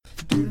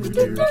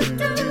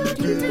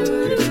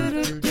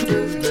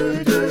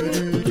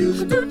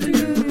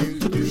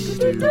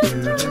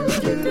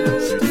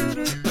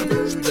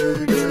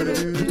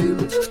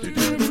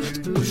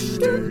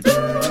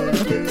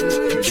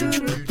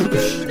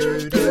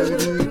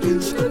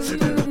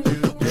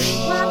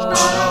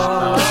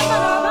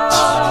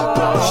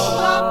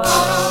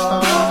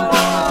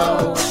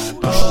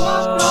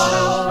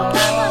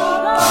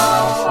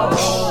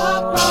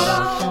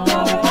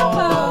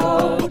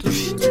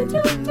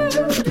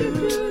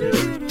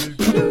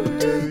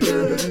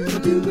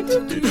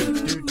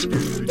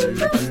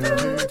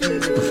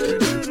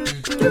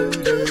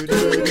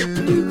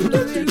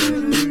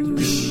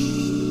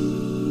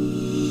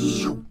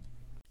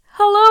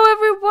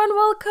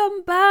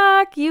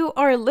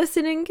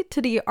Listening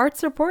to the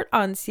Arts Report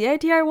on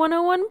CITR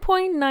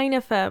 101.9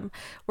 FM.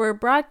 We're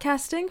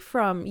broadcasting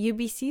from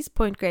UBC's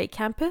Point Grey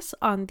campus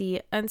on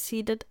the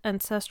unceded,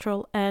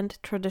 ancestral, and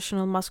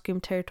traditional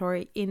Musqueam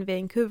territory in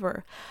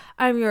Vancouver.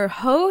 I'm your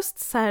host,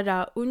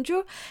 Sarah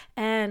Unju,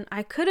 and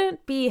I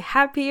couldn't be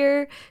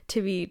happier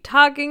to be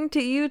talking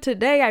to you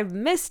today. I've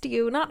missed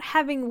you. Not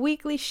having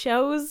weekly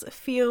shows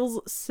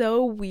feels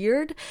so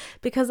weird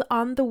because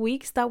on the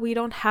weeks that we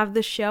don't have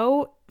the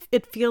show,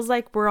 it feels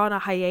like we're on a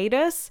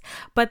hiatus,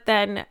 but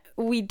then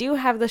we do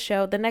have the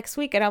show the next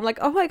week and I'm like,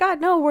 oh my god,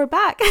 no, we're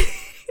back.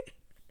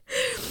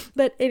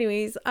 But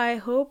anyways, I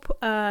hope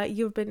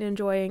you've been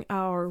enjoying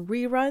our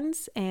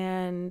reruns,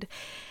 and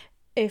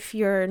if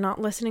you're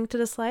not listening to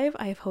this live,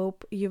 I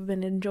hope you've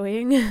been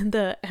enjoying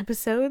the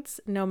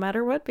episodes no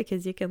matter what,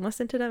 because you can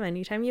listen to them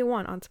anytime you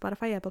want on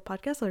Spotify, Apple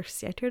Podcasts, or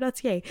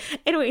CITR.ca.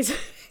 Anyways,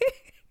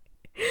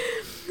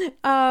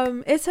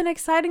 it's an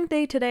exciting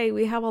day today.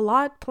 We have a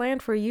lot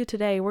planned for you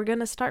today. We're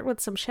gonna start with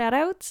some shout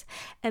outs,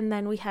 and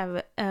then we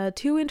have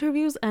 2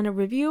 interviews and a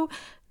review,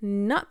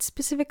 not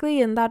specifically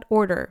in that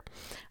order.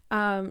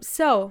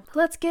 So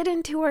let's get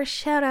into our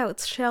shout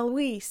outs, shall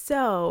we?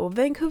 So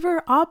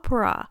Vancouver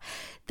Opera,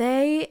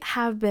 they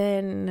have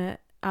been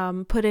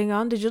putting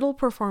on digital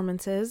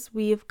performances.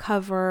 We've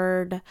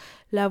covered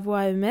La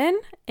Voix Humaine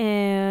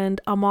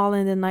and Amal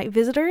and the Night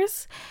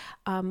Visitors.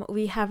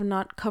 We have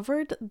not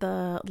covered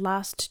the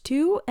last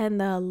 2, and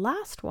the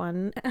last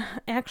one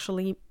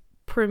actually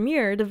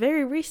premiered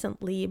very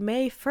recently,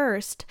 May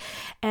 1st,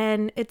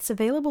 and it's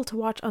available to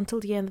watch until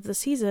the end of the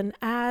season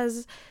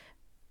as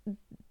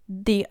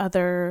the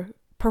other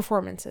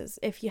performances.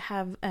 If you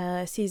have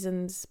a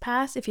season's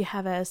pass, if you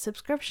have a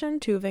subscription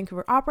to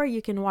Vancouver Opera,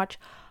 you can watch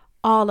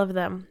all of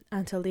them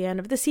until the end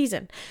of the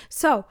season.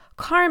 So,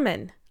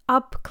 Carmen,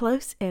 Up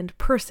Close and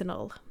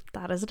Personal.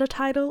 That is the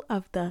title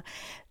of the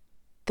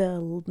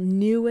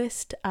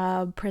newest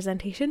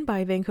presentation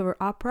by Vancouver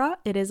Opera.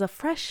 It is a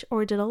fresh,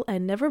 original,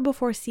 and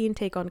never-before-seen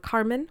take on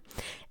Carmen.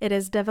 It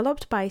is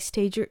developed by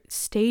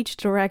stage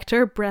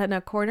director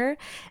Brenna Corner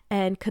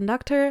and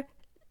conductor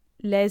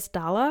Les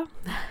Dalla.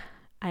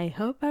 I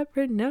hope I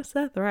pronounced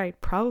that right.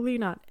 Probably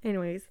not.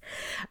 Anyways,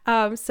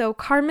 so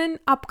Carmen,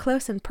 Up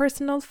Close and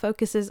Personal,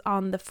 focuses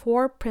on the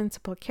 4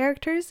 principal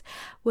characters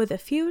with a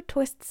few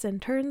twists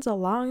and turns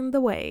along the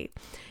way.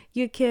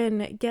 You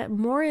can get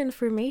more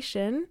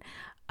information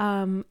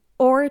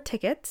or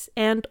tickets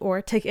at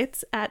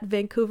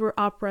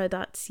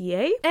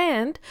vancouveropera.ca.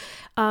 And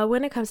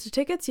when it comes to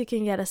tickets, you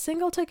can get a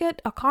single ticket,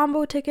 a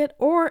combo ticket,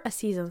 or a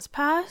season's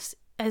pass.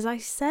 As I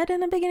said in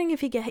the beginning,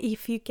 if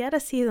you get a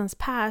season's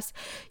pass,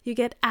 you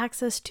get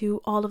access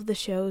to all of the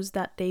shows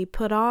that they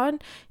put on.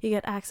 You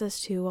get access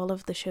to all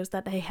of the shows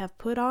that they have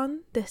put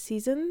on this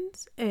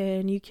seasons,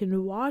 and you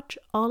can watch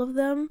all of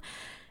them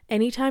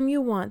anytime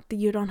you want.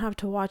 You don't have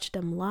to watch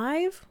them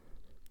live.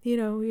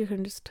 You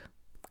can just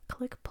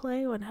click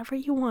play whenever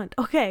you want.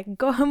 Okay,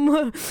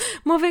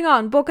 moving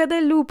on. Boca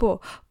del Lupo.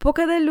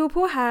 Boca del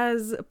Lupo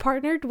has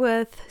partnered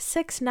with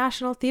 6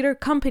 national theater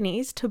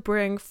companies to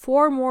bring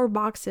 4 more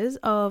boxes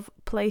of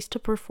plays to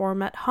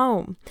perform at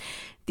home.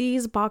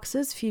 These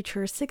boxes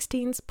feature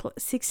 16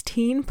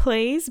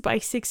 plays by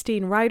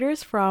 16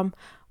 writers from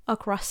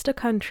across the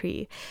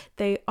country.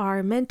 They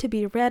are meant to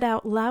be read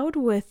out loud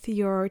with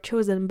your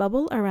chosen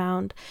bubble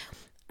around,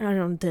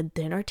 the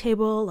dinner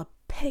table, a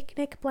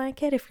picnic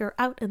blanket if you're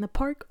out in the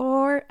park,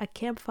 or a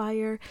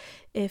campfire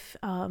if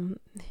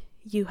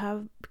you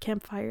have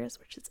campfires,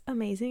 which is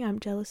amazing. I'm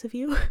jealous of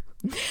you.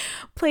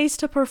 Plays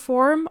to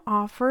perform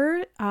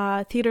offer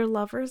theater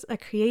lovers a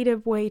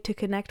creative way to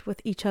connect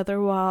with each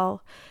other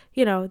while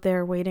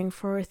they're waiting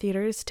for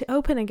theaters to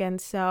open again.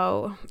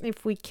 So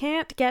if we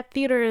can't get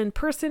theater in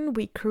person,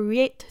 we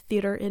create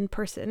theater in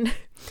person.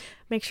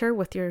 Make sure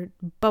with your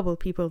bubble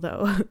people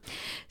though.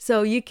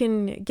 So you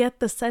can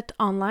get the set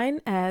online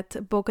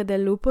at Boca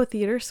del Lupo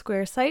Theater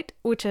Square site,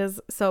 which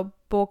is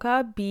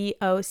Boca,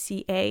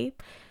 BOCA.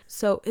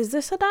 So is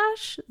this a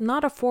dash?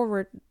 Not a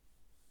forward.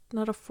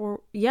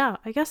 Yeah,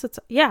 I guess it's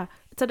a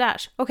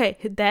dash. Okay,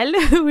 del,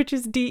 which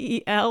is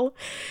DEL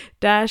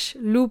dash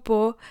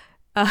Lupo,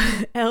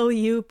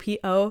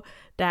 LUPO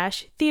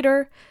dash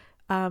theater,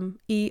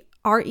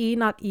 ERE,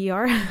 not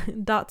ER,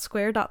 dot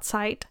square dot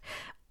site.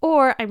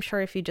 Or I'm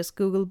sure if you just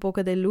Google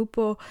Boca del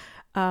Lupo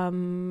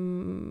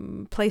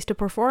place to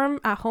perform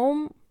at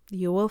home,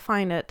 you will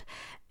find it.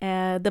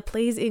 The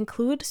plays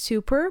include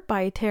Super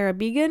by Tara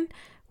Began,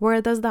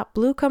 Where Does That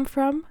Blue Come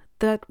From?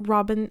 That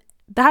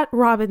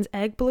Robin's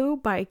Egg Blue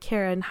by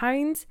Karen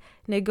Hines,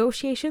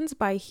 Negotiations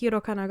by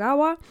Hiro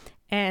Kanagawa,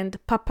 and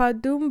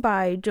Papadum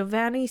by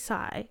Giovanni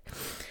Sai.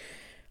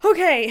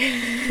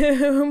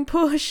 Okay,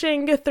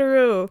 pushing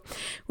through.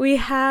 We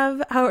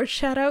have our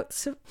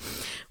shout-outs.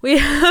 We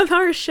have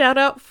our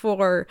shout-out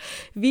for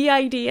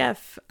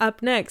VIDF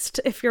up next.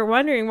 If you're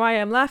wondering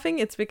why I'm laughing,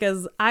 it's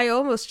because I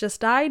almost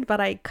just died, but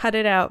I cut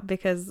it out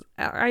because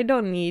I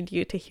don't need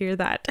you to hear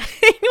that.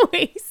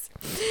 Anyways,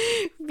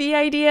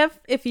 VIDF,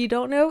 if you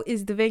don't know,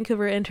 is the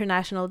Vancouver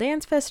International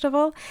Dance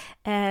Festival,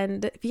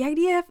 and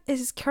VIDF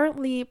is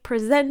currently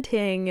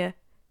presenting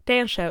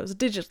dance shows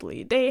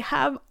digitally. They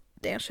have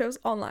dance shows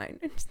online.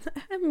 It's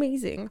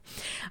amazing.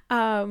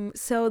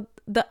 So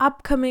the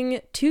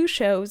upcoming 2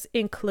 shows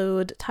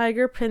include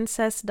Tiger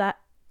Princess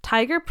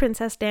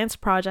Dance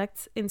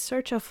Projects in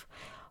Search of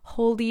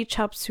Holy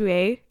Chop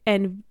Suey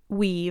and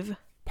Weave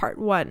Part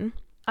 1.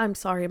 I'm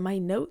sorry, my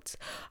notes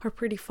are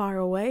pretty far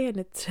away and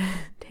it's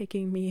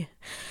taking me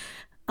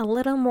a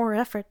little more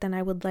effort than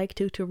I would like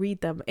to read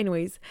them.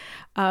 Anyways,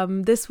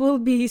 this will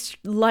be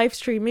live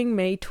streaming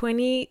May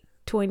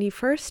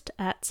 21st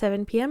at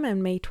 7 p.m.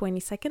 and May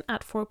 22nd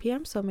at 4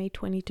 p.m. So May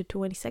 20 to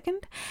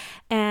 22nd.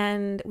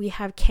 And we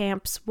have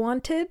Camps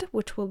Wanted,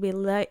 which will be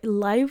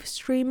live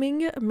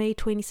streaming May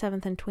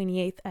 27th and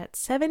 28th at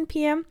 7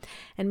 p.m.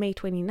 and May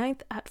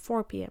 29th at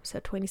 4 p.m. So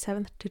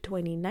 27th to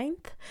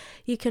 29th.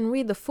 You can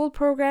read the full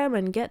program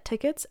and get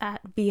tickets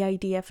at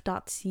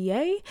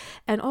vidf.ca.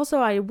 And also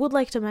I would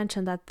like to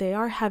mention that they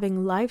are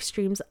having live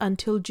streams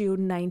until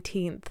June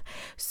 19th.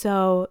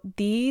 So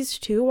these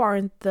 2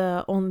 aren't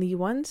the only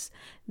ones.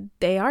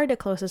 They are the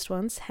closest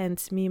ones,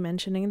 hence me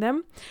mentioning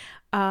them.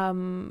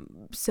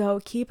 So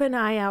keep an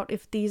eye out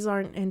if these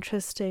aren't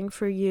interesting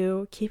for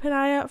you. Keep an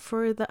eye out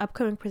for the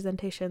upcoming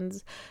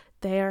presentations.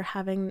 They are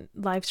having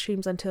live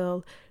streams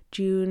until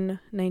June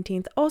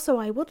 19th. Also,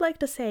 I would like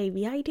to say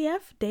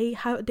VIDF, they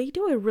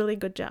do a really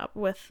good job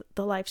with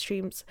the live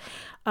streams.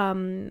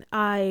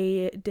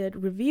 I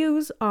did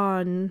reviews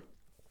on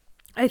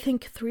I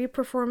think 3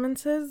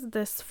 performances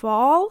this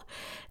fall,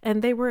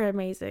 and they were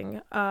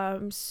amazing.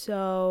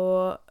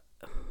 So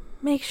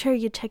make sure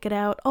you check it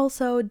out.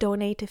 Also,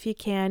 donate if you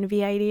can.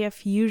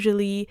 VIDF,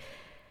 usually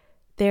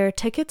their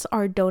tickets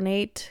are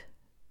donate,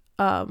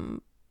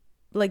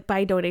 like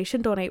by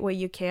donation, donate what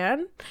you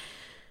can.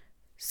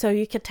 So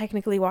you could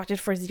technically watch it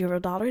for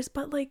 $0,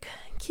 but like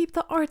keep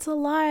the arts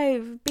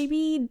alive,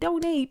 baby.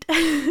 Donate.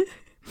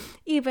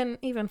 even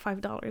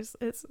 $5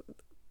 is.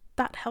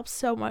 That helps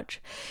so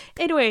much.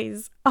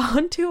 Anyways,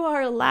 on to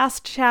our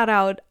last shout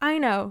out. I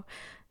know,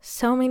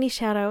 so many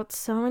shout outs,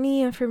 so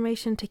many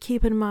information to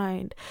keep in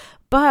mind,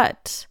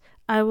 but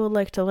I would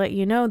like to let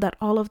you know that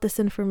all of this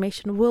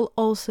information will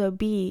also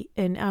be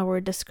in our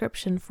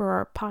description for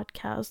our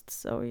podcast.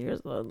 So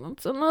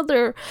that's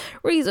another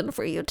reason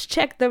for you to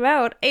check them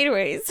out.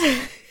 Anyways.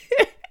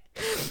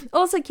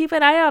 Also, keep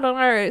an eye out on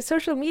our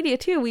social media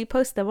too. We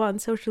post them on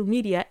social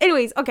media.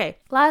 Anyways, okay.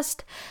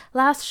 Last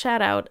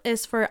shout out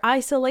is for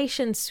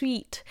Isolation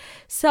Suite.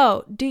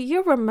 So, do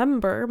you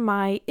remember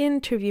my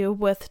interview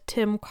with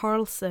Tim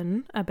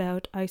Carlson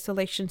about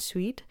Isolation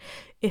Suite?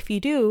 If you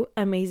do,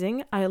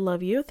 amazing. I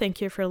love you.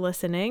 Thank you for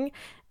listening.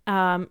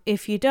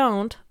 If you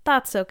don't,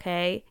 that's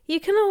okay. You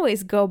can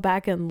always go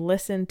back and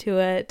listen to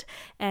it,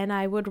 and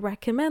I would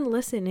recommend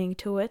listening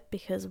to it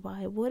because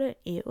why wouldn't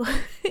you?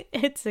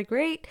 It's a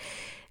great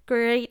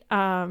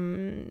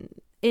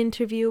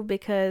interview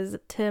because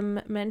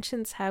Tim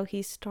mentions how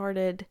he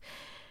started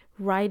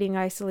writing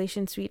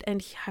Isolation Suite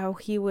and how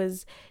he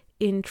was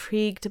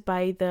intrigued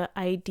by the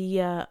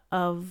idea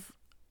of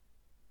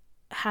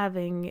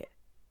having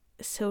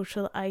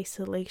social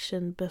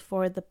isolation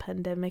before the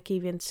pandemic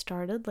even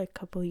started, like a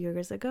couple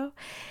years ago,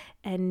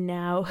 and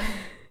now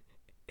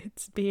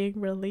it's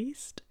being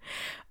released.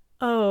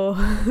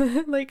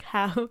 Oh, like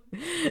how?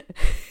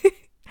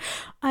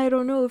 I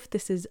don't know if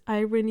this is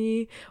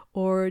irony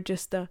or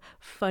just a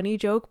funny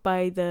joke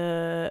by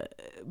the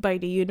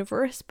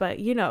universe, but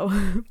you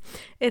know,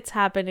 it's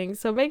happening.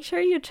 So make sure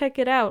you check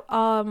it out.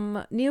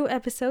 New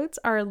episodes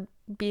are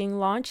being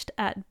launched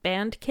at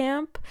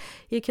Bandcamp.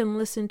 You can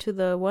listen to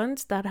the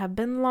ones that have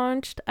been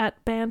launched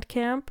at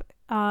Bandcamp.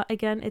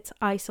 Again, it's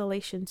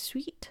Isolation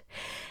Suite.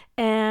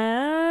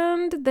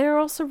 And they're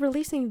also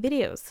releasing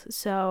videos.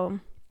 So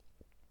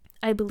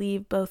I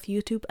believe both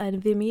YouTube and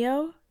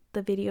Vimeo,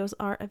 the videos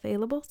are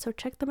available. So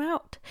check them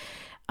out.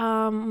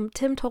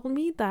 Tim told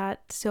me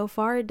that so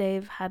far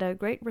they've had a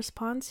great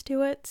response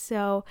to it.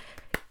 So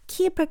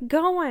keep it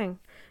going.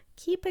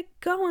 Keep it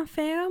going,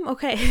 fam.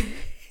 Okay.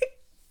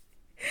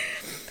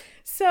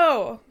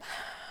 So,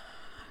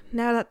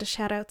 now that the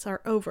shoutouts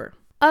are over,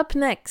 up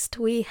next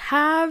we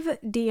have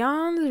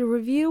Dion's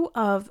review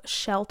of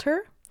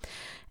Shelter,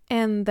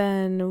 and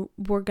then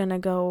we're gonna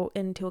go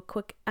into a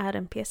quick ad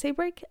and PSA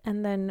break,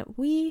 and then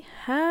we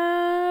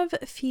have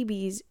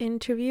Phoebe's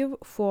interview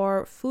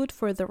for Food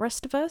for the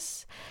Rest of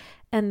Us,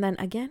 And then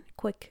again,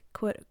 quick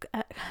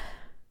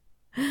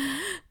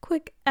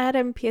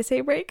Adam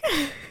PSA break.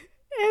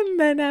 And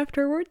then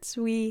afterwards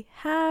we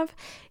have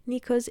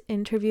Nico's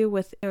interview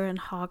with Aaron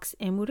Hawks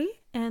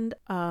Emuri, and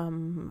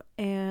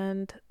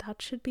that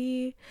should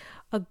be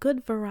a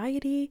good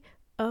variety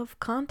of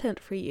content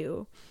for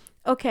you.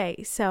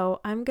 Okay, so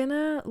I'm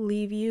gonna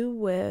leave you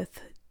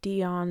with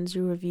Dion's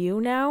review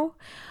now.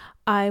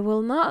 I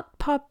will not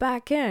pop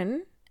back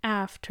in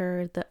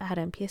after the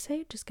Adam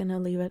PSA, just gonna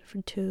leave it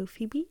to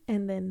Phoebe,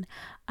 and then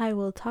I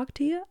will talk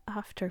to you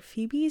after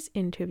Phoebe's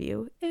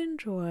interview.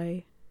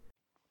 Enjoy.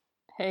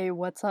 Hey,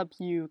 what's up,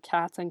 you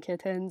cats and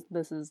kittens?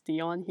 This is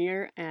Dion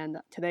here, and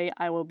today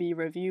I will be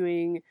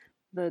reviewing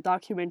the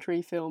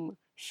documentary film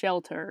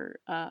Shelter,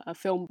 a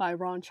film by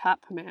Ron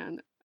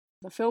Chapman.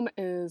 The film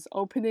is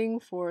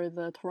opening for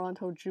the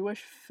Toronto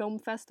Jewish Film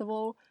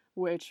Festival,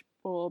 which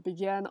will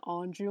begin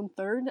on June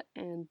 3rd,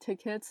 and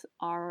tickets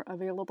are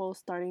available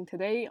starting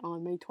today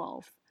on May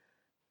 12th.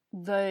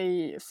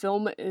 The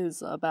film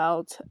is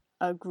about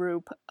a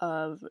group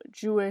of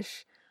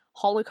Jewish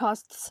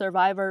Holocaust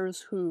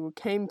survivors who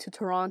came to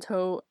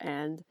Toronto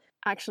and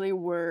actually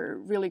were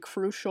really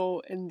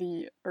crucial in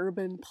the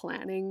urban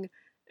planning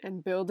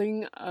and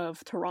building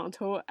of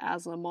Toronto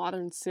as a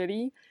modern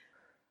city.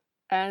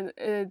 And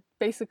it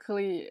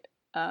basically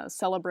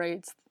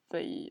celebrates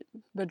the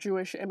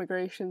Jewish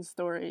immigration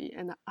story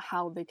and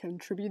how they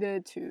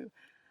contributed to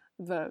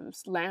the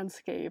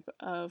landscape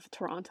of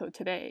Toronto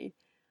today.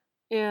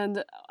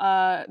 And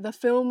the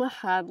film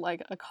had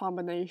like a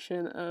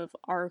combination of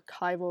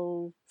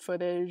archival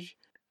footage,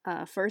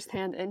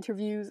 first-hand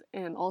interviews,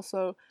 and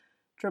also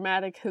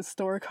dramatic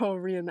historical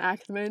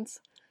reenactments.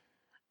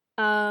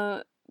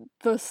 The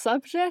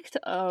subject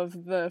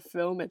of the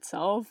film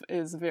itself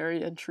is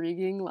very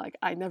intriguing. Like,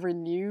 I never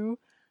knew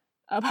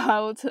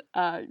about,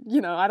 I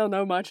don't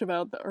know much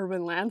about the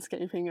urban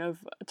landscaping of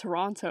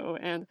Toronto,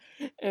 and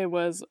it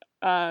was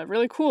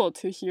really cool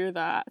to hear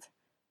that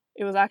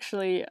it was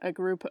actually a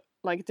group,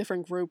 like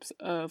different groups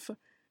of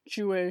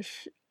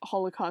Jewish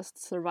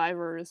Holocaust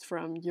survivors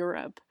from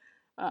Europe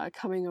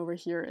coming over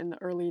here in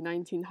the early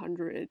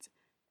 1900s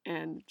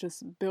and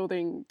just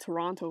building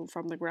Toronto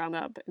from the ground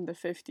up in the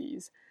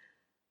 50s.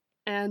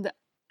 And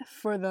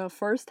for the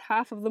first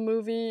half of the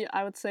movie,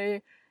 I would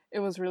say it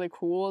was really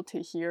cool to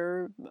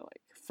hear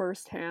like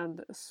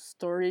firsthand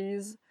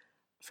stories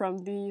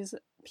from these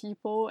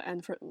people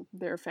and for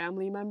their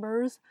family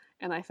members,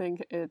 and I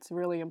think it's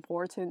really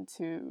important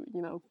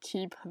to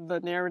keep the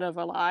narrative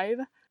alive.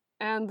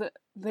 And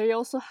they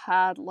also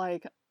had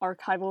like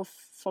archival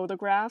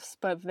photographs,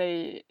 but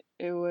they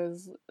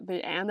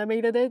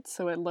animated it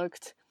so it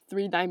looked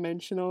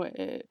three-dimensional.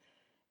 It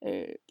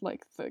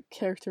like the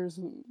characters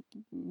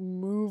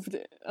moved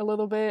a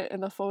little bit in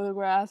the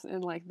photographs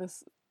in like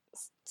this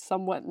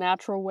somewhat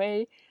natural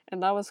way,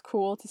 and that was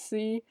cool to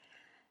see.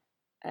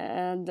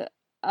 And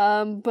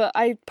but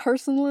I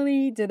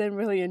personally didn't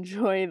really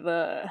enjoy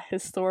the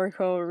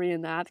historical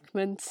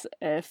reenactments.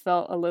 It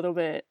felt a little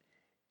bit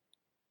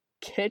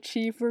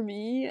kitschy for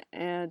me,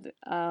 and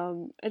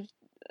it's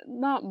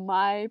not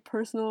my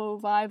personal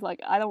vibe. Like,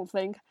 I don't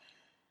think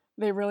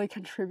they really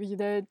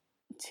contributed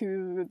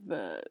to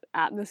the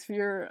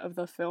atmosphere of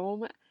the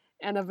film.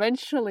 And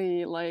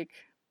eventually, like,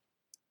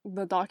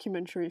 the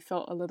documentary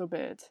felt a little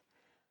bit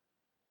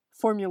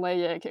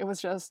formulaic. It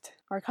was just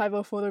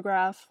archival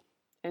photograph,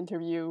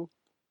 interview,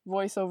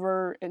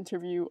 voiceover,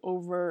 interview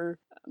over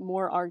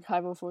more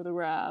archival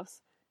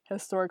photographs,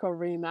 historical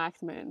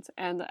reenactment.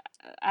 And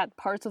at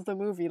parts of the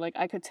movie, like,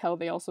 I could tell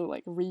they also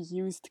like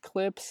reused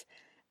clips.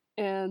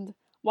 And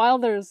while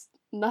there's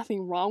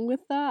nothing wrong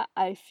with that,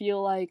 I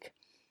feel like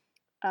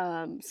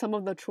some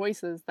of the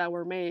choices that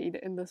were made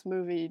in this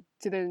movie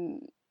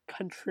didn't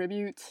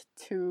contribute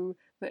to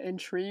the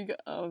intrigue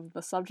of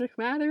the subject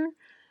matter,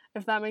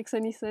 if that makes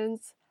any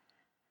sense.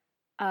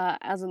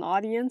 As an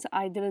audience,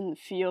 I didn't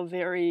feel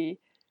very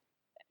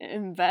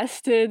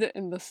invested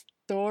in the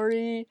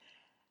story.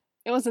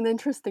 It was an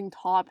interesting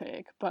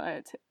topic,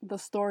 but the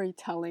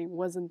storytelling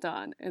wasn't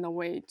done in a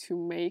way to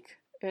make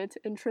it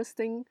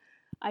interesting,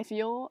 I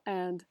feel,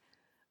 and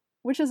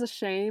which is a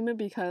shame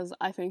because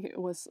I think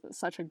it was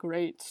such a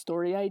great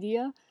story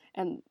idea,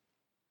 and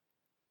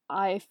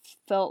I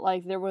felt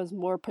like there was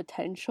more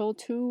potential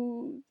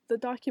to the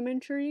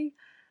documentary.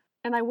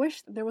 And I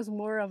wish there was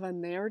more of a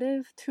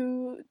narrative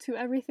to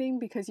everything,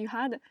 because you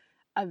had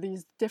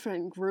these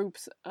different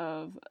groups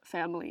of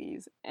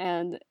families,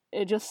 and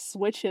it just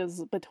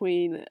switches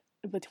between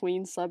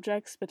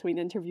subjects, between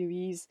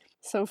interviewees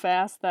so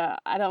fast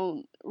that I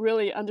don't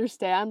really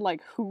understand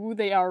like who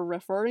they are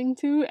referring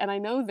to. And I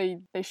know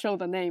they show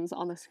the names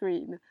on the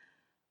screen,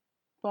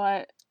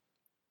 but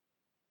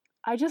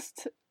I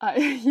just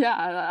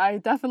yeah, I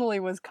definitely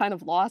was kind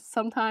of lost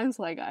sometimes.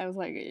 Like, I was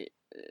like,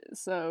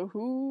 so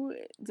who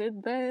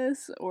did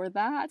this or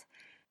that?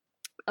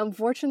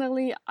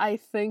 Unfortunately, I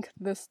think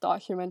this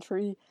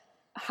documentary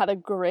had a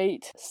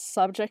great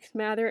subject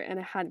matter and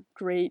it had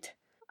great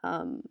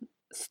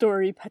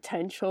story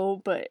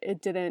potential, but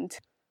it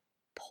didn't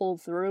pull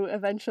through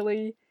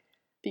eventually.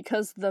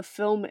 because the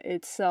film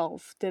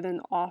itself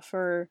didn't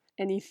offer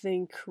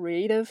anything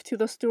creative to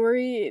the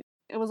story.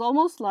 It was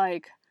almost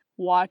like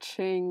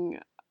watching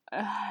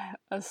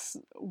a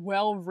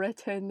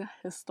well-written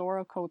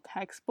historical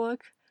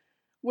textbook,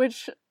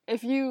 which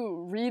if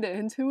you read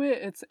into it,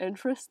 it's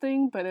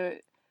interesting, but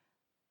it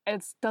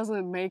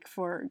doesn't make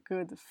for a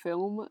good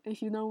film,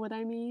 if you know what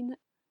I mean.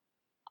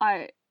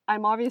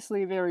 I'm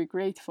obviously very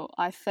grateful.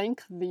 I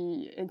thank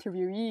the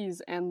interviewees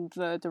and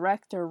the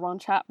director Ron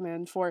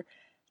Chapman for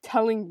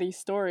telling these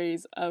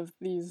stories of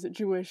these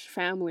Jewish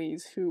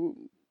families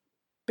who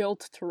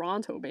built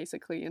Toronto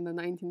basically in the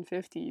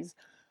 1950s.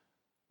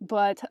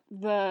 But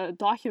the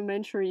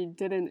documentary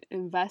didn't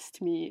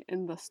invest me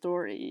in the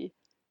story,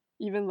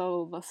 even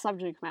though the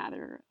subject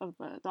matter of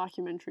the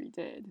documentary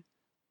did.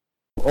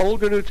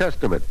 Old or New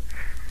Testament?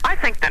 I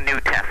think the New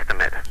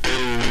Testament.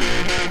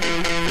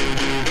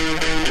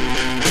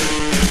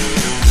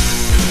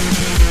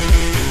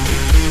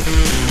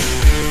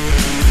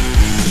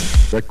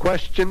 The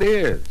question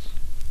is,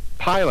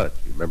 Pilate.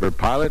 You remember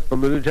Pilate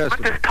from the New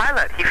Testament? What does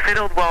Pilate? He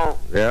fiddled well.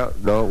 Yeah,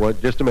 no,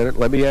 what? Just a minute.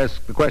 Let me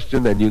ask the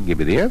question, then you can give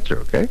me the answer,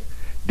 okay?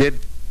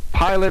 Did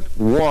Pilate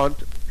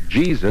want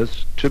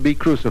Jesus to be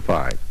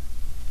crucified?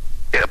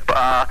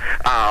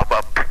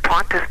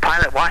 Pontius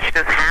Pilate washed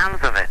his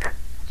hands of it.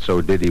 So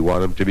did he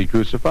want him to be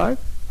crucified?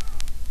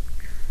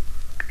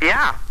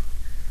 Yeah.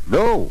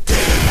 No.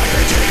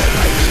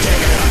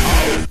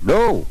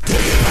 No.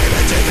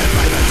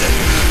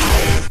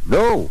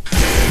 No.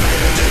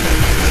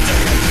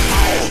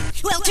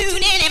 Well, tune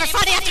in every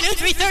Friday afternoon,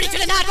 3:30 to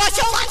the Night Watch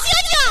Show on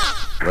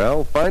CNR.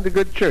 Well, find a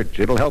good church.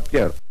 It'll help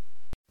you.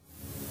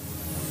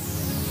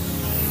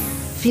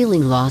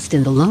 Feeling lost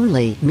in the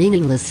lonely,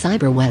 meaningless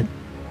cyberweb?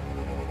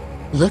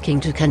 Looking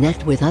to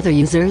connect with other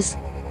users?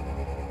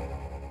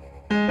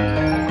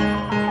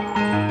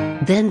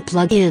 Then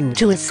plug in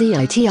to a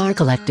CITR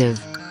collective.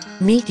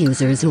 Meet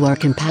users who are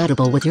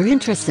compatible with your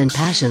interests and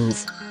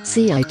passions.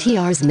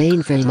 CITR's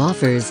mainframe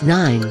offers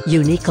 9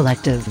 unique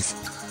collectives: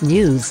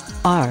 news,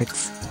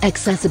 arts,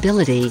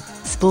 accessibility,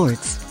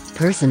 sports,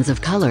 persons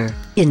of color,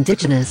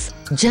 indigenous,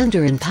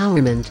 gender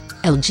empowerment,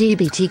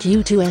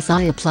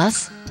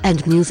 LGBTQ2SIA+,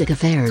 and music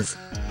affairs.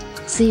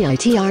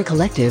 CITR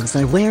collectives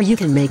are where you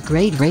can make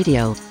great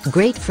radio,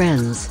 great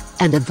friends,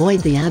 and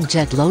avoid the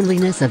abject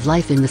loneliness of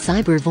life in the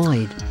cyber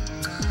void.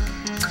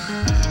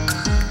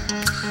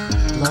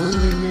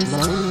 Loneliness,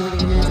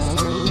 loneliness,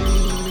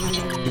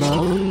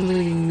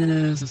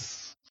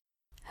 loneliness.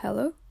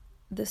 Hello,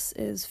 this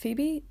is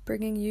Phoebe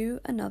bringing you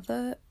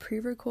another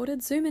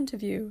pre-recorded Zoom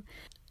interview.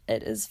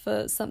 It is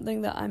for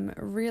something that I'm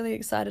really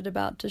excited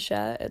about to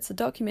share. It's a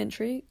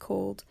documentary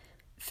called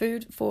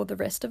Food for the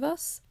Rest of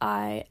Us.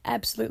 I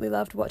absolutely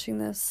loved watching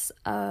this.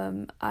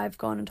 I've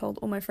gone and told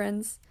all my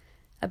friends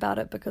about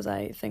it because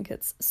I think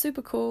it's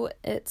super cool.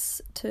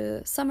 It's,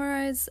 to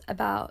summarize,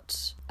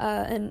 about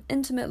an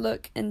intimate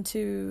look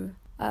into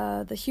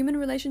the human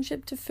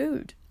relationship to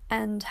food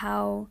and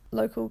how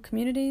local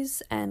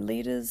communities and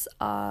leaders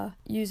are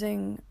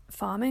using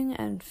farming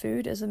and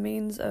food as a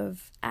means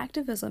of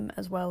activism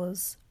as well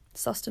as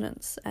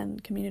sustenance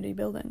and community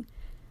building.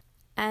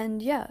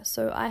 And yeah,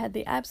 so I had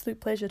the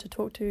absolute pleasure to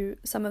talk to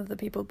some of the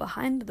people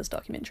behind this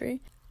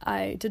documentary.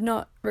 I did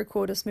not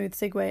record a smooth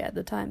segue at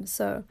the time,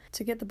 so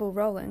to get the ball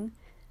rolling,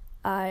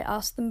 I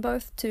asked them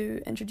both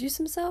to introduce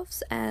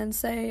themselves and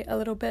say a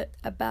little bit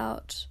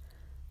about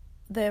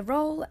their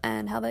role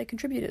and how they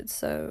contributed.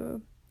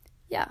 So,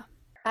 yeah.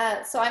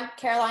 So I'm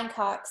Caroline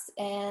Cox,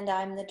 and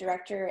I'm the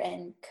director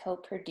and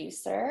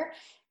co-producer,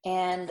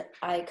 and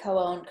I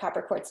co-own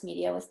Copper Quartz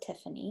Media with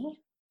Tiffany,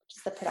 which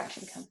is the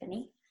production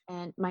company.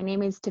 And my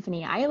name is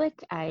Tiffany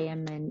Eilick. I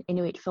am an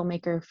Inuit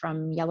filmmaker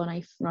from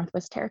Yellowknife,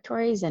 Northwest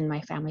Territories, and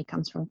my family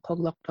comes from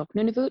Qogloktok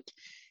Nunavut.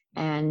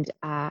 And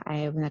I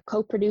am a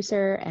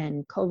co-producer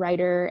and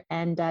co-writer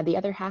and the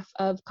other half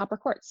of Copper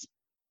Quartz.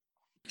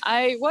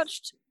 I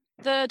watched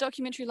the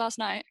documentary last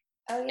night.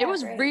 Oh, yeah, it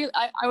was great. real.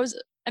 I was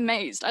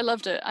amazed. I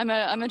loved it. I'm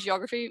a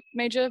geography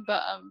major,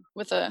 but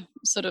with a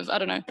sort of, I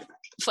don't know,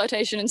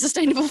 flotation and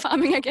sustainable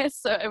farming, I guess.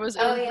 So it was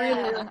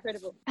really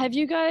incredible. Have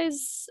you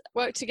guys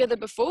worked together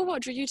before?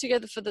 What drew you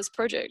together for this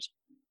project?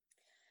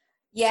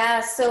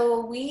 Yeah,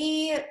 so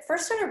we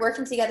first started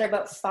working together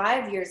about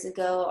 5 years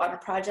ago on a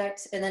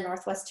project in the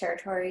Northwest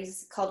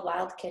Territories called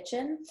Wild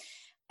Kitchen.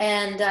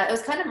 And it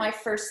was kind of my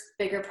first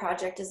bigger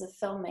project as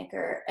a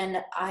filmmaker. And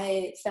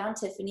I found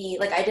Tiffany,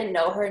 like I didn't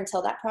know her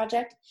until that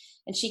project,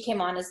 and she came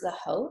on as the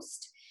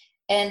host.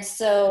 And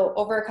so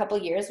over a couple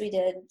of years, we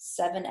did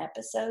 7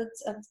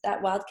 episodes of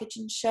that Wild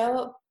Kitchen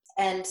show.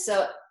 And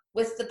so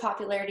with the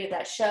popularity of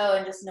that show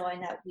and just knowing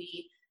that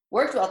we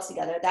worked well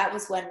together, that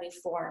was when we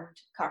formed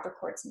Copper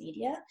Quartz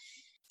Media.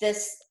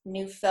 This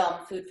new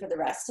film, Food for the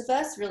Rest of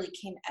Us, really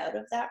came out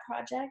of that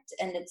project.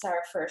 And it's our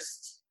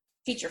first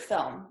feature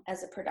film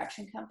as a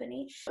production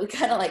company. We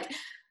kind of like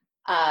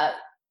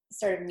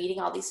started meeting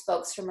all these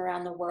folks from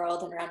around the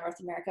world and around North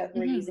America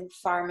who are using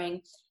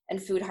farming and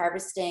food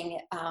harvesting.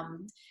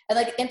 And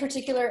like in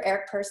particular,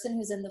 Eric Person,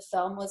 who's in the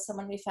film, was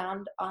someone we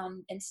found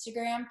on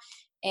Instagram.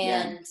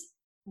 And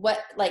what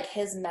like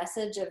his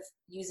message of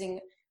using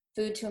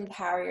food to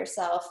empower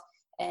yourself.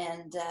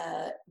 And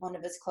one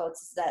of his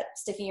quotes is that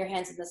sticking your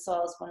hands in the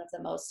soil is one of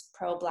the most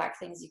pro-Black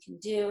things you can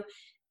do.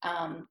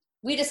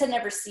 We just had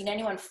never seen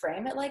anyone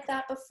frame it like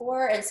that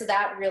before. And so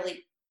that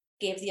really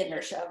gave the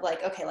inertia of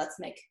like, okay, let's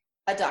make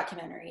a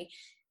documentary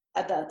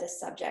about this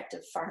subject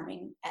of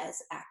farming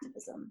as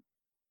activism.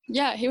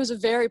 Yeah, he was a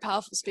very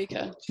powerful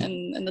speaker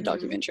in the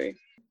documentary.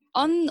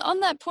 On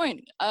that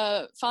point,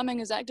 farming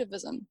as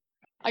activism,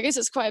 I guess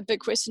it's quite a big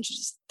question to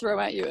just throw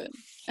at you at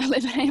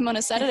 11 a.m. on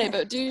a Saturday,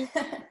 but do you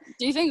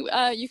think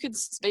you could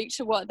speak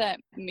to what that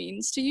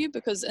means to you?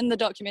 Because in the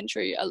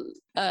documentary,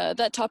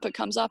 that topic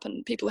comes up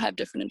and people have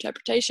different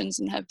interpretations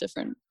and have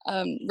different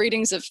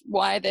readings of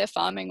why their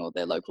farming or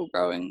their local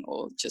growing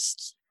or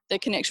just their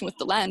connection with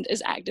the land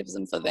is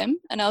activism for them.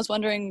 And I was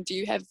wondering, do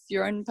you have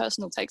your own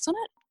personal takes on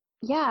it?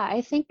 Yeah,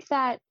 I think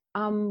that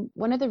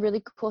one of the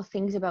really cool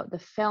things about the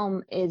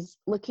film is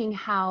looking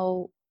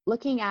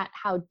at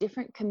how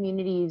different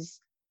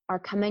communities are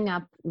coming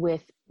up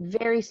with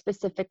very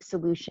specific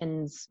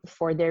solutions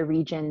for their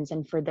regions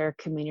and for their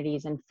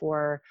communities and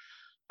for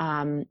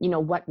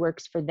what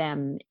works for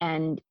them.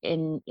 And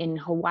in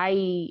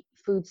Hawaii,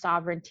 food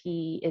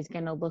sovereignty is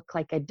going to look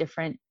like a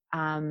different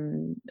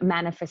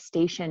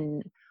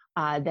manifestation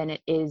than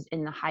it is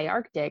in the high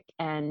Arctic.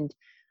 And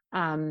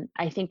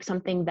I think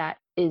something that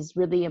is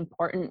really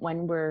important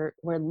when we're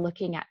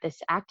looking at this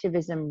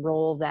activism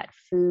role that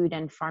food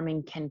and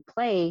farming can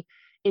play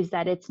is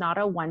that it's not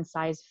a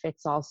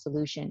one-size-fits-all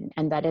solution,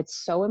 and that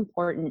it's so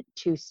important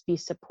to be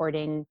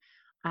supporting,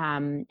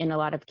 in a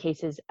lot of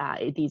cases,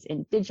 these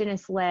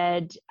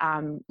indigenous-led,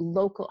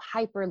 local,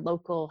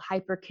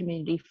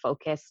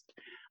 hyper-community-focused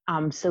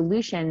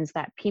solutions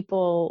that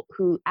people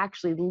who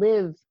actually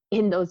live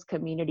in those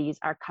communities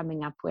are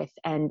coming up with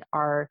and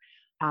are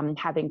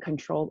having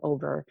control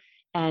over.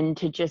 And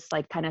to just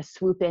like kind of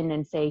swoop in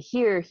and say,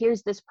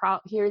 here's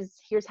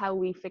how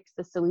we fix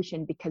the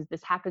solution because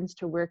this happens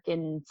to work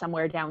in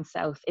somewhere down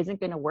south isn't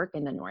going to work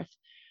in the north.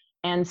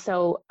 And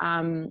so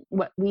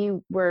what we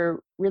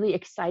were really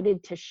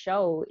excited to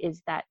show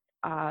is that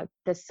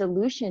the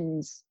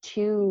solutions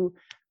to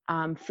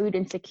food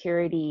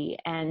insecurity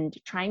and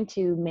trying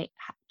to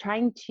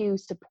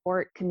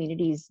support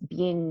communities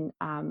being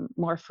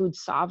more food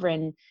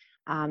sovereign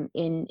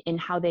in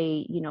how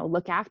they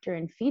look after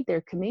and feed their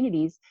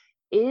communities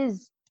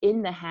is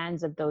in the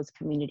hands of those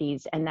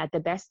communities, and that the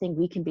best thing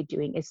we can be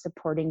doing is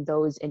supporting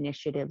those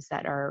initiatives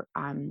that are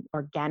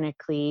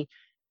organically,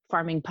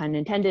 farming pun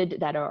intended,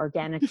 that are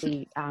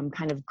organically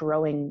kind of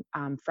growing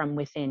from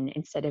within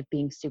instead of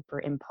being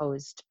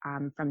superimposed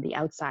from the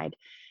outside.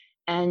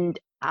 And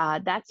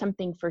that's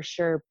something for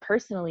sure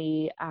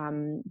personally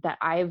that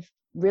I've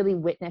really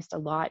witnessed a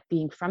lot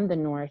being from the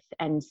north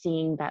and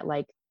seeing that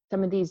like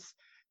some of these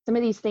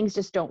things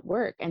just don't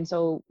work. And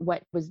so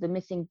what was the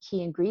missing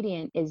key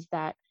ingredient is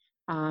that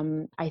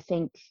I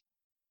think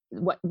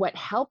what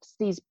helps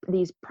these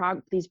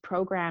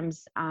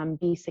programs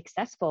be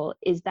successful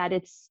is that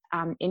it's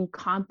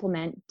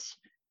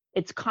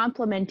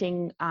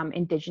complementing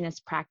indigenous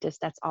practice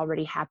that's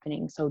already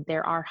happening. So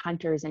there are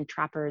hunters and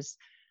trappers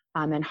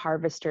and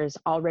harvesters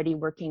already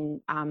working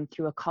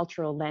through a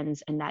cultural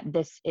lens, and that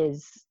this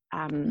is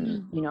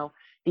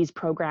these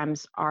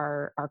programs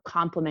are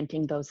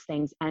complementing those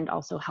things and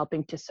also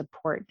helping to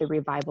support the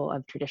revival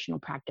of traditional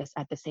practice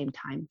at the same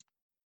time.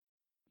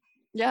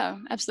 Yeah,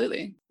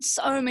 absolutely.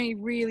 So many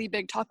really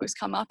big topics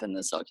come up in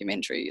this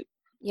documentary.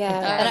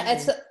 Yeah, and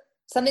it's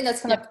something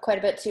that's come up quite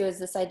a bit too is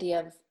this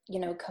idea of,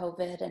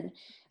 COVID and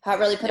how it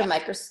really put a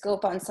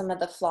microscope on some of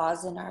the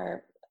flaws in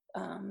our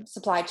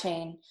supply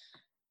chain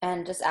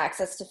and just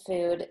access to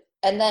food.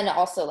 And then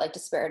also like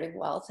disparity of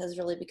wealth has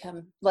really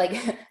become like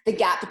the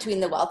gap between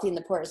the wealthy and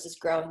the poor is just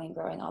growing and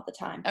growing all the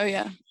time. Oh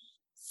yeah.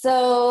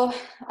 So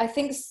I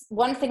think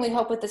one thing we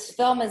hope with this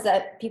film is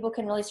that people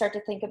can really start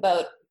to think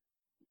about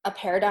a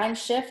paradigm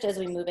shift as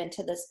we move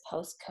into this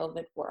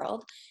post-COVID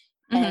world.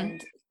 Mm-hmm.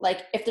 And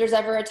like, if there's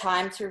ever a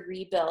time to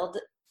rebuild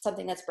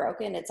something that's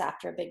broken, it's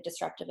after a big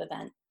disruptive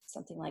event,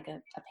 something like a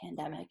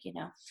pandemic,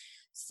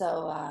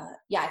 So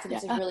I think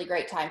it's a really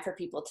great time for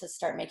people to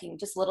start making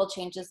just little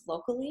changes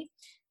locally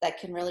that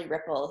can really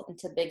ripple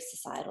into big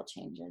societal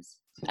changes.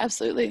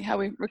 Absolutely. How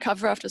we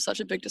recover after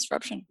such a big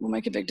disruption will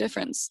make a big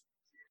difference.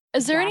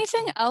 Is there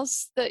anything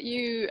else that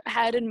you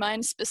had in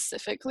mind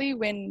specifically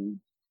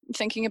when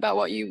thinking about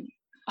what you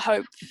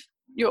hope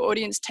your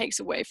audience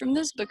takes away from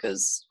this?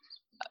 Because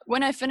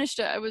when I finished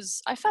it,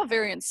 I felt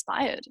very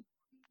inspired.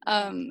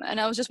 And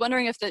I was just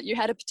wondering if that you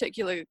had a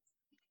particular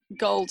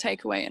goal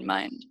takeaway in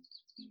mind.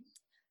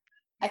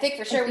 I think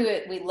for sure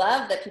we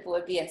love that people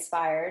would be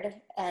inspired,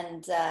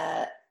 and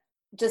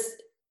just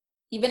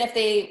even if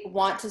they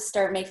want to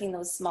start making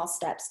those small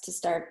steps to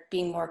start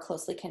being more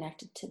closely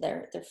connected to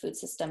their food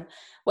system,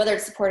 whether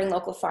it's supporting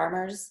local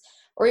farmers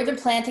or even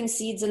planting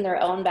seeds in their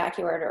own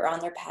backyard or on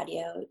their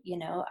patio,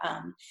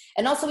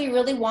 And also we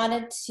really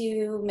wanted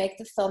to make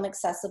the film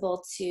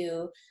accessible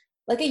to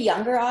like a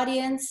younger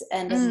audience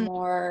and a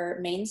more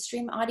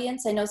mainstream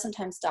audience. I know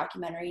sometimes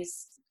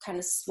documentaries kind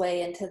of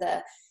sway into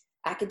the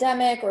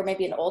academic or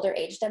maybe an older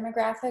age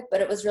demographic,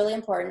 but it was really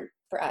important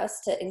for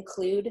us to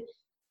include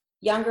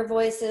younger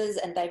voices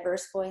and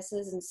diverse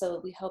voices. And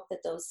so we hope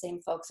that those same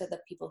folks are the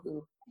people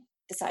who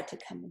decide to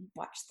come and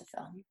watch the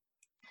film.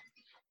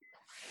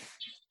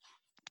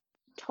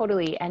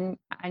 Totally. And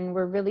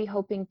we're really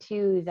hoping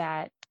too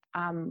that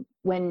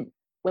when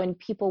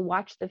people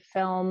watch the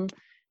film,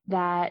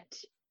 that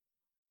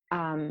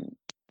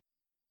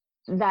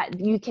that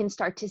you can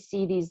start to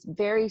see these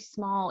very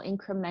small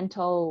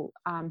incremental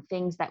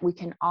things that we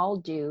can all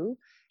do,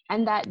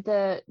 and that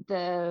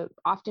the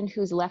often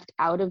who's left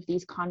out of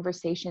these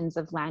conversations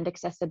of land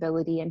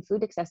accessibility and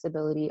food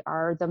accessibility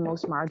are the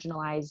most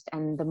marginalized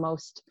and the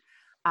most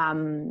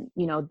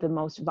the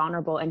most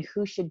vulnerable, and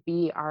who should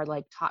be our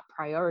like top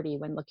priority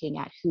when looking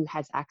at who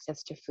has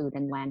access to food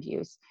and land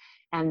use.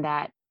 And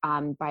that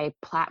by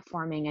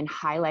platforming and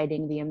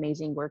highlighting the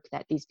amazing work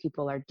that these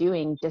people are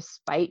doing,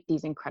 despite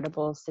these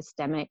incredible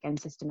systemic and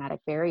systematic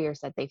barriers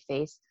that they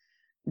face,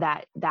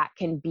 that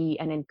can be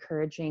an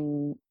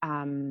encouraging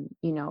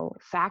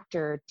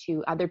factor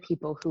to other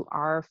people who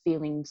are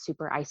feeling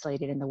super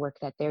isolated in the work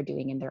that they're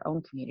doing in their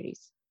own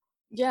communities.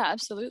 Yeah,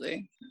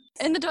 absolutely.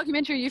 In the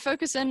documentary, you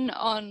focus in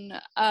on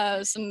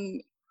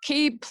some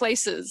key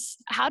places.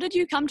 How did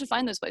you come to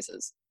find those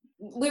places?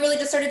 We really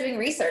just started doing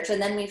research,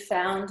 and then we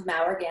found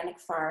Mau Organic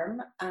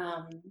Farm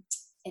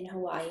in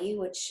Hawaii,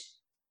 which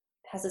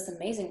has this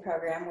amazing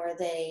program where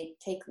they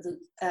take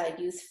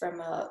youth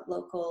from a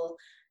local,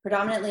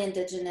 predominantly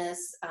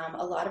indigenous,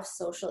 a lot of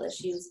social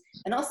issues,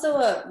 and also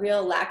a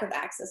real lack of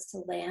access to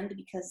land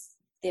because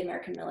the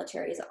American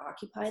military has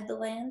occupied the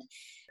land.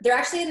 They're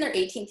actually in their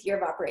 18th year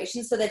of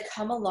operation, so they've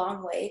come a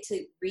long way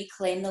to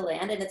reclaim the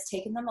land, and it's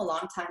taken them a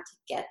long time to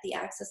get the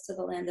access to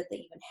the land that they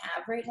even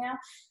have right now.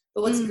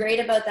 But what's great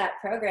about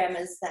that program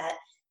is that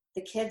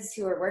the kids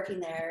who are working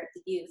there,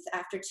 the youth,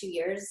 after 2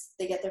 years,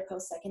 they get their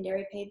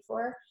post-secondary paid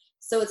for.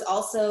 So it's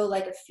also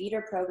like a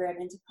feeder program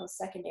into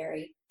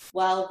post-secondary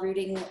while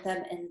rooting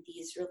them in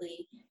these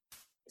really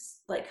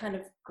like kind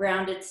of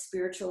grounded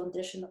spiritual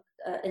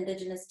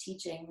indigenous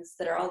teachings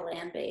that are all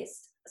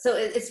land-based. So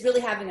it's really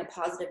having a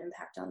positive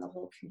impact on the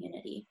whole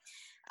community.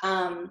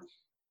 And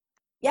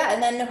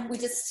then we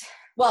just,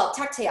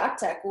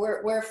 Tuktoyaktuk,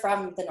 we're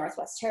from the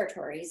Northwest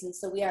Territories, and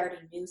so we already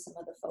knew some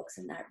of the folks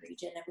in that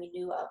region, and we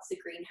knew of the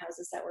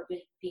greenhouses that were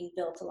being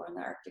built along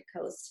the Arctic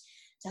coast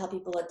to help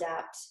people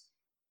adapt.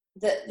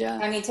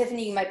 I mean,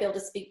 Tiffany, you might be able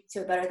to speak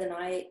to it better than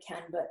I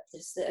can, but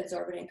just the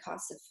exorbitant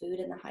cost of food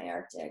in the high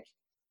Arctic.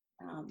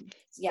 I don't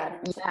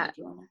know if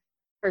you want to.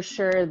 For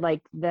sure,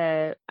 like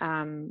the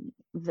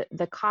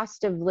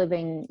cost of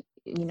living,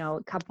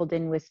 coupled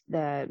in with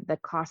the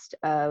cost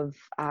of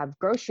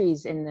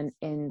groceries in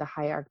the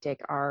high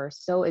Arctic are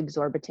so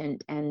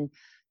exorbitant, and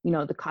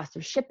the cost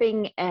of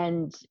shipping,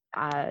 and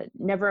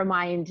never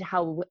mind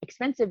how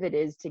expensive it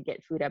is to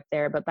get food up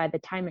there. But by the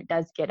time it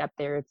does get up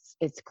there,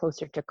 it's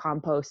closer to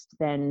compost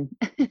than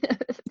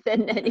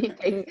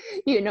anything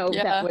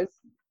that was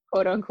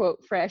quote unquote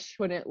fresh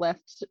when it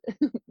left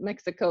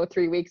Mexico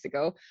 3 weeks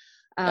ago.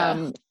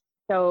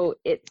 So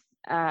it's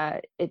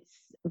a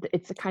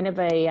kind of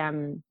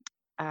a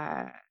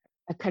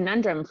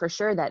conundrum for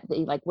sure, that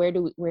where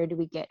do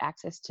we get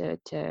access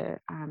to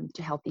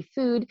healthy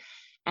food.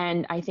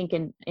 And I think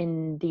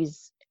in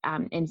these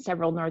in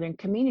several northern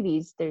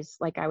communities, there's,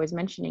 like I was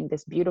mentioning,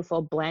 this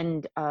beautiful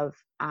blend of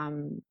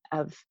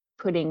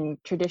putting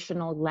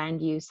traditional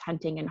land use,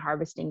 hunting and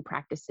harvesting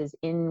practices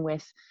in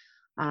with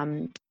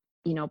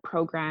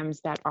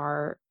programs that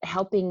are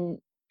helping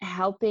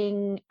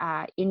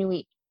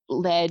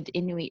Inuit-led,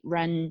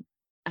 Inuit-run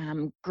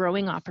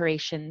growing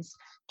operations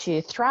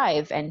to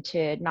thrive and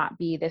to not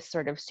be this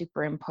sort of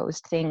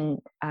superimposed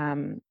thing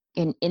in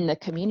the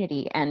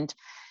community. And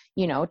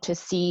to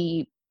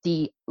see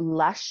the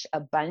lush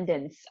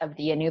abundance of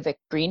the Inuvik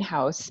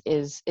greenhouse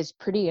is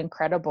pretty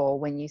incredible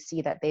when you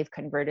see that they've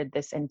converted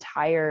this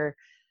entire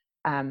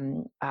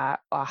a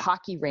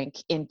hockey rink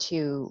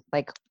into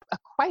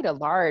quite a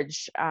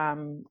large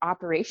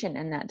operation,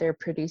 and that they're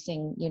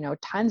producing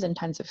tons and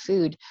tons of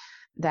food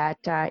that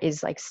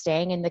is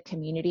staying in the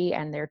community,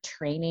 and they're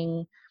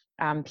training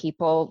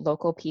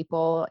local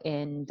people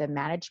in the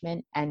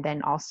management, and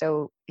then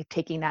also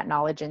taking that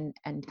knowledge and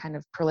kind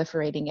of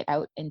proliferating it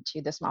out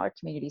into the smaller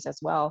communities as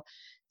well.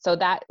 So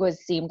that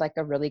seemed like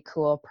a really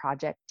cool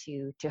project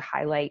to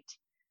highlight.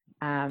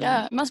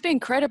 It must be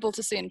incredible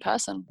to see in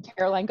person.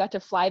 Caroline got to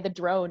fly the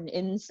drone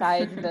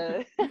inside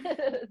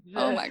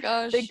oh my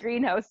gosh, the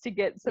greenhouse to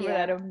get some of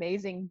that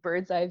amazing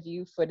bird's eye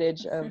view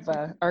footage of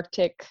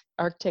Arctic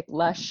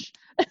lush.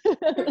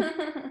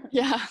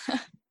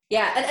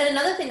 And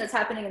another thing that's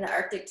happening in the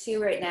Arctic too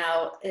right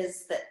now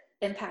is that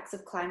impacts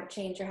of climate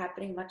change are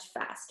happening much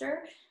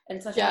faster, and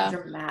it's much more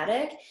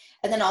dramatic.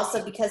 And then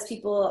also because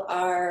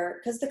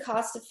the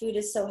cost of food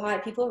is so high,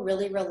 people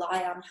really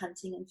rely on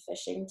hunting and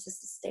fishing to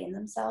sustain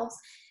themselves.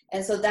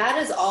 And so that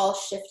is all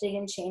shifting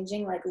and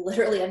changing,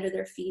 literally under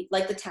their feet.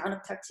 The town of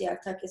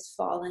Tuktoyaktuk is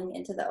falling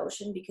into the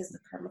ocean because the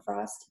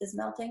permafrost is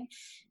melting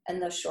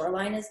and the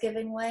shoreline is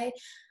giving way.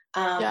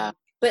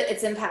 but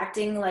it's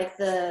impacting like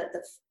the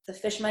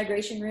fish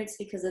migration routes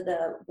because of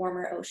the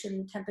warmer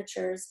ocean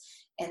temperatures,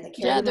 and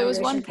the there was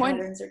one point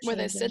where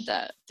they said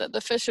that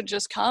the fish had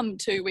just come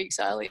 2 weeks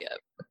earlier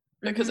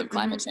because of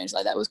climate change.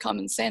 Like, that was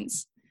common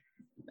sense.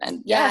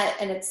 And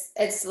and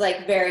it's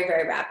like very,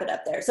 very rapid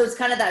up there. So it's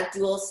kind of that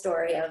dual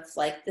story of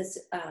like this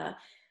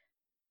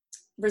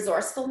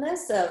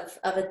resourcefulness of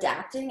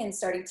adapting and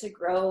starting to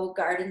grow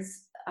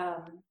gardens,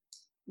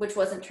 which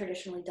wasn't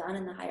traditionally done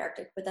in the high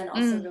Arctic, but then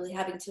also really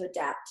having to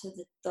adapt to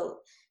the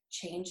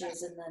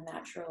changes in the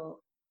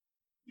natural,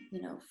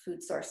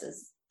 food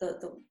sources,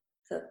 the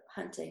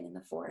hunting and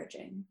the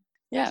foraging.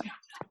 Yeah.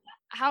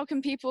 How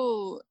can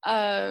people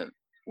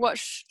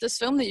watch this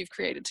film that you've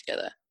created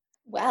together?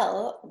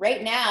 Well,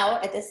 right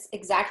now, at this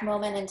exact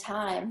moment in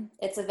time,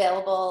 it's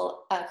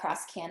available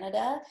across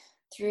Canada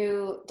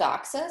through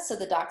DOXA. So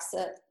the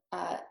DOXA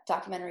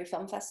Documentary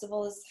Film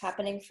Festival is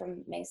happening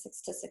from May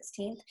 6th to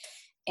 16th.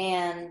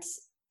 And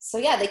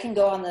so, they can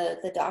go on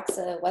the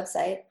DOXA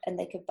website and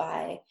they could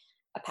buy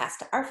a pass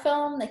to our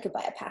film. They could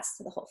buy a pass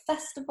to the whole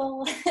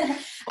festival.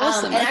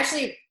 Awesome. And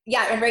actually,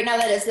 and right now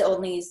that is the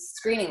only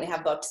screening we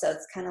have booked. So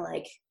it's kind of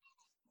like,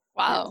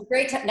 wow. It's a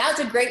great time. Now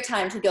it's a great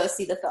time to go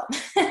see the film.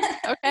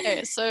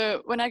 Okay,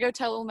 so when I go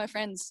tell all my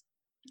friends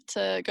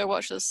to go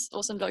watch this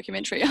awesome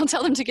documentary, I'll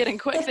tell them to get in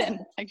quick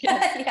then, I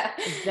guess. Yeah,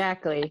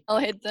 exactly. I'll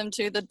head them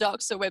to the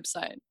DOXA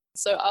website.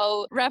 So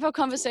I'll wrap our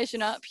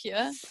conversation up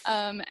here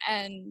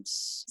and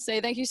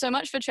say thank you so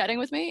much for chatting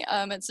with me.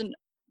 It's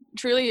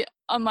truly,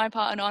 on my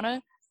part, an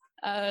honor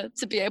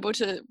to be able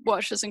to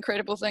watch this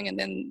incredible thing and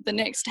then the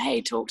next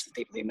day talk to the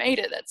people who made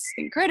it. That's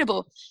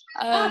incredible.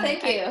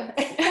 Thank you.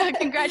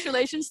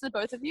 Congratulations to the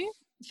both of you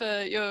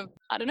for your,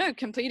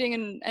 completing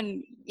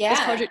and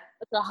this project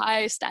at a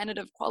high standard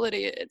of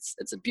quality.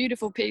 It's a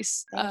beautiful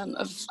piece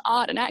of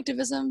art and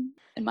activism,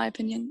 in my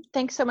opinion.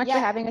 Thanks so much for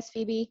having us,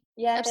 Phoebe.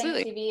 Yeah,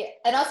 absolutely. Thanks, Phoebe.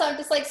 And also, I'm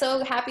just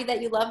so happy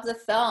that you loved the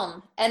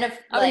film. And if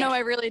no, I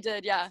really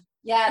did. Yeah.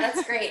 Yeah,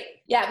 that's great.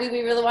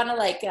 We really want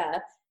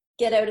to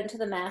get out into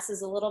the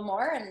masses a little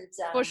more, and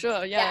for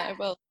sure. Yeah, it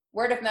will.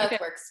 Word of mouth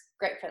works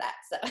great for that.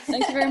 So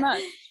thank you very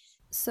much.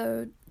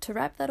 So to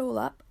wrap that all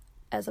up,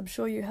 as I'm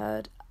sure you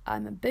heard,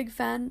 I'm a big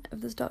fan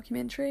of this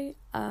documentary,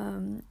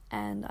 and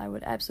I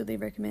would absolutely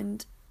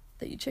recommend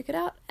that you check it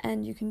out.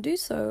 And you can do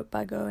so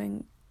by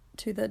going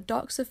to the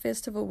DOXA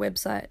Festival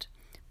website,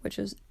 which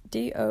is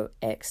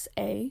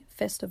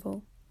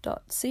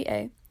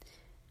doxafestival.ca,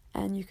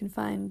 and you can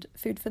find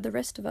Food for the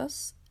Rest of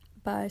Us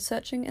by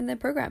searching in their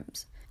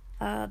programs.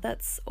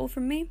 That's all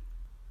from me.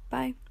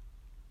 Bye.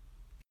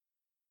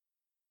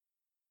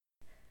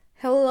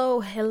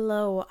 Hello,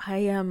 I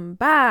am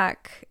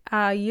back.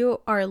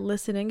 You are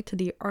listening to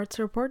the Arts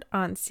Report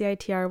on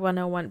CITR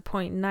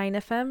 101.9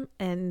 FM,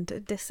 and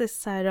this is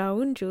Sarah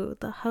Unju,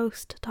 the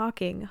host,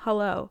 talking.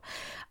 Hello.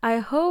 I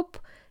hope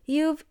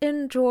you've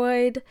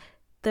enjoyed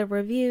the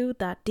review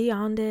that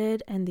Dion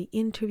did and the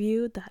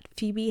interview that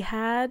Phoebe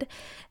had,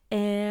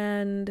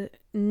 and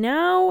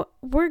now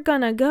we're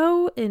gonna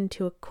go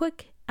into a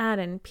quick ad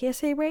and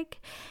PSA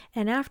break,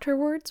 and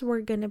afterwards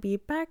we're gonna be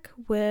back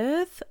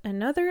with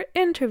another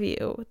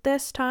interview.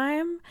 This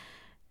time,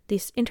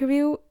 this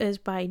interview is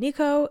by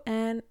Nico,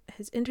 and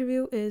his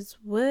interview is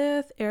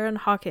with Aaron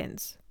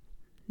Hawkins.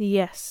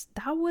 Yes,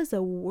 that was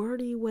a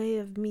wordy way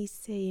of me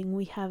saying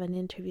we have an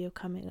interview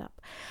coming up.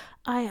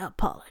 I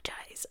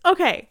apologize.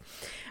 Okay.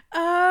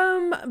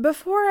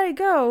 Before I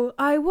go,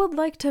 I would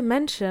like to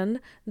mention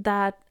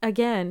that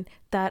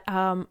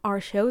our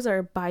shows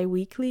are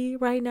bi-weekly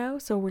right now,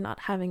 so we're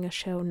not having a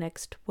show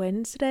next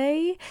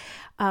Wednesday,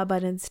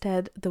 but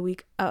instead the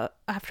week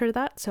after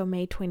that, so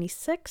May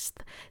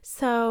 26th.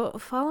 So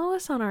follow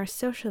us on our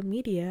social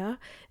media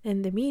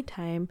in the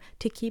meantime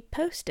to keep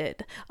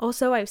posted.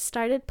 Also, I've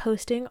started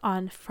posting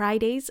on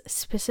Fridays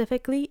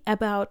specifically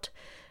about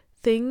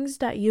things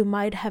that you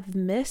might have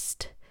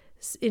missed,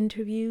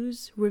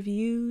 interviews,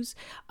 reviews.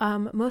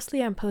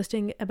 Mostly I'm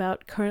posting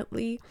about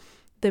currently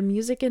the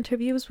music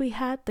interviews we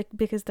had,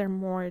 because they're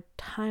more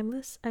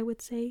timeless, I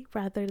would say,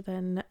 rather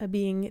than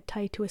being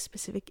tied to a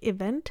specific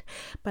event.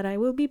 But I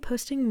will be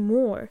posting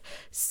more.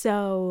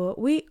 So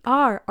we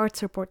are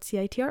Arts Report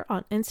CITR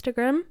on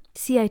Instagram,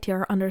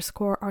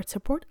 CITR_Arts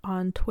Report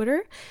on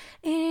Twitter,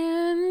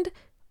 and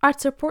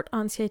Arts Report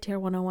on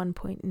CITR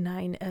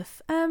 101.9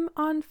 FM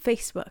on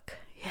Facebook.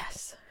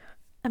 Yes,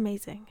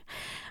 amazing.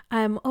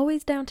 I'm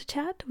always down to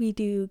chat. We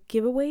do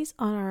giveaways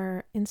on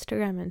our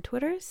Instagram and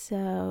Twitter,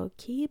 so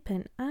keep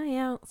an eye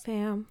out,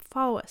 fam.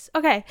 Follow us.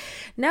 Okay,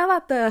 now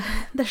that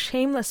the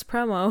shameless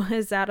promo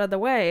is out of the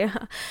way,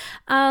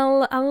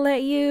 I'll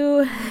let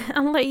you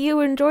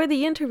enjoy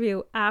the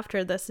interview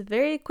after this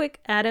very quick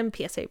ad and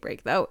PSA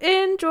break, though.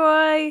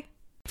 Enjoy.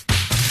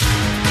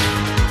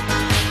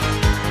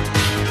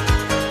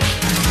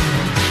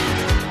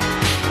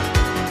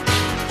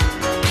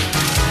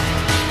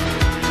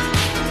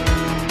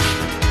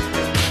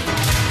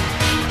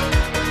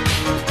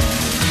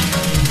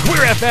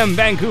 Queer FM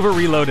Vancouver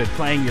Reloaded,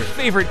 playing your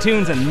favorite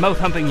tunes and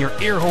mouth-humping your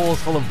ear holes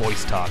full of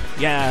voice talk.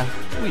 Yeah,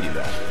 we do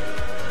that.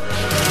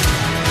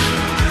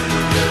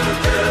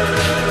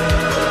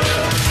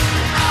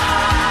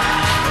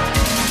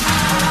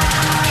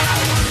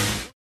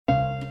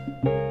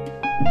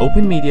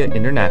 Open Media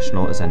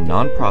International is a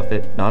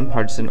non-profit,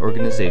 non-partisan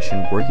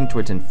organization working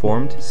towards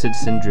informed,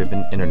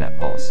 citizen-driven internet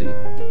policy.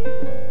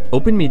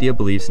 Open Media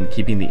believes in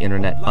keeping the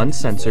internet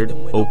uncensored,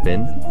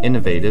 open,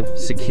 innovative,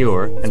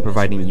 secure, and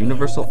providing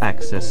universal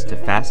access to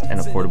fast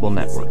and affordable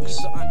networks.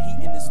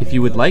 If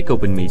you would like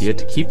Open Media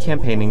to keep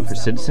campaigning for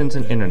citizens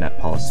and internet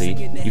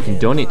policy, you can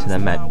donate to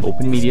them at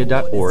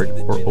openmedia.org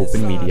or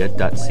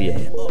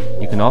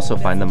openmedia.ca. You can also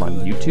find them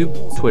on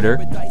YouTube, Twitter,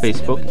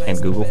 Facebook,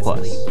 and Google+.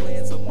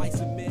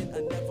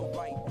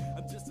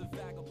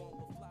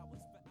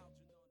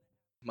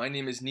 My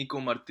name is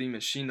Nico Martin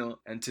Machino,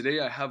 and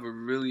today I have a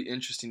really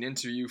interesting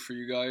interview for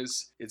you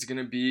guys. It's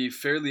going to be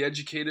fairly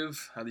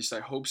educative, at least I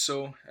hope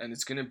so, and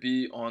it's going to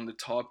be on the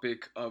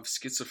topic of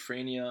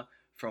schizophrenia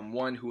from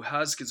one who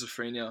has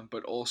schizophrenia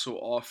but also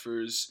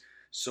offers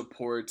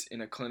support in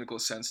a clinical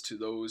sense to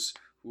those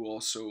who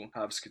also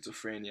have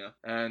schizophrenia.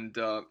 And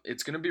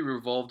it's going to be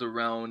revolved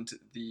around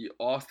the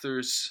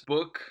author's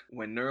book,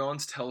 When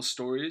Neurons Tell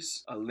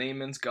Stories, A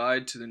Layman's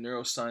Guide to the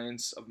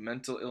Neuroscience of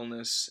Mental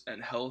Illness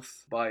and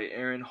Health by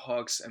Aaron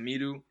Hawks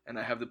Amidu. And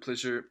I have the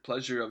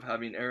pleasure of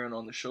having Aaron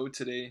on the show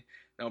today.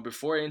 Now,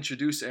 before I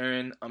introduce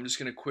Aaron, I'm just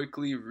going to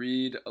quickly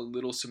read a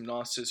little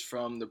synopsis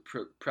from the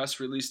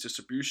press release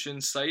distribution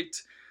site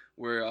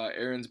where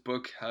Aaron's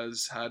book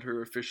has had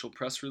her official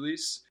press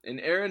release. In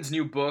Aaron's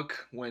new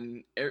book,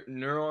 When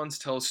Neurons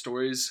Tell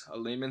Stories, A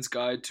Layman's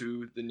Guide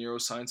to the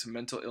Neuroscience of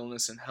Mental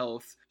Illness and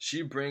Health,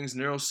 she brings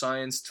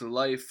neuroscience to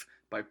life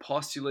by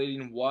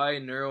postulating why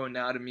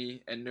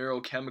neuroanatomy and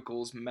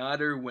neurochemicals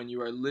matter when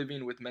you are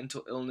living with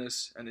mental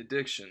illness and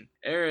addiction.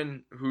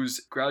 Aaron, whose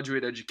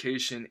graduate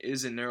education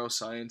is in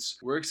neuroscience,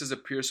 works as a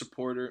peer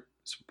support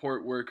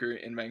worker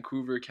in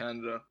Vancouver,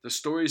 Canada. The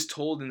stories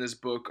told in this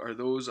book are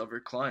those of her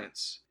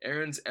clients.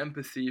 Aaron's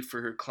empathy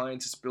for her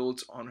clients is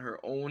built on her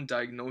own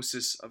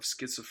diagnosis of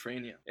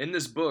schizophrenia. In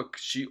this book,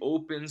 she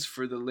opens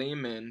for the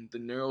layman the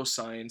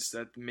neuroscience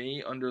that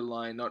may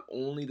underlie not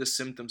only the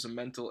symptoms of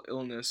mental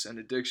illness and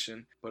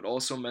addiction, but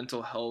also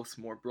mental health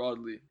more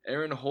broadly.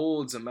 Aaron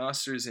holds a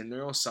master's in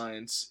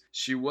neuroscience.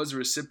 She was a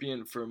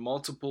recipient for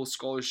multiple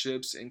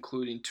scholarships,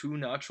 including 2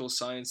 Natural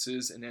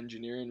Sciences and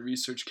Engineering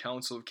Research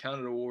Council of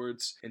Canada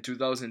awards. In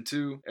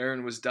 2002,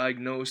 Aaron was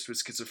diagnosed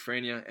with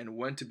schizophrenia and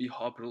went to be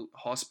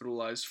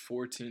hospitalized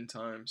 14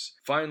 times.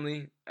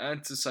 Finally,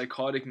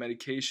 antipsychotic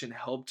medication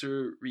helped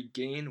her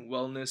regain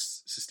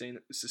wellness,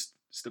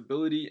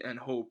 stability, and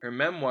hope. Her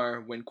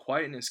memoir, When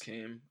Quietness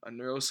Came, a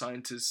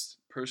neuroscientist's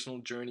personal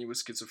journey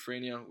with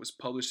schizophrenia, was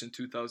published in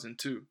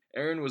 2002.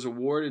 Aaron was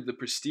awarded the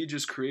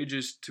prestigious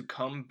Courageous to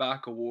Come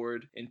Back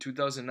Award in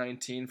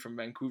 2019 from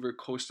Vancouver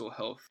Coastal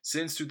Health.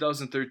 Since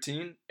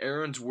 2013,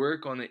 Aaron's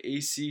work on the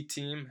AC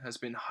team has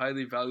been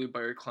highly valued by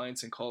her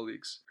clients and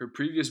colleagues. Her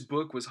previous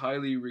book was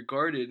highly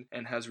regarded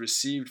and has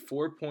received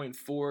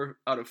 4.4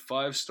 out of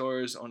 5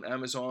 stars on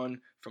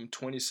Amazon from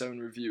 27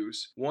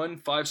 reviews. One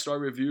 5-star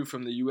review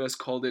from the US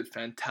called it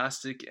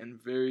fantastic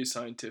and very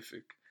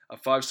scientific. A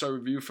 5-star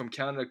review from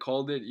Canada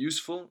called it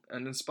useful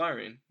and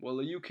inspiring, while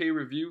a UK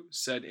review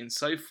said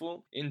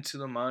insightful into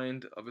the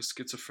mind of a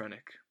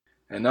schizophrenic.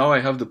 And now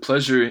I have the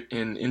pleasure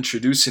in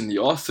introducing the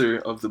author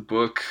of the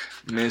book,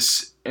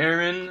 Miss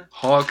Aaron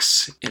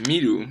Hawks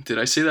Amidu. Did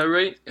I say that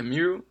right?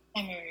 Amiru?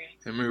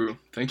 Amiru.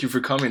 Thank you for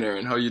coming,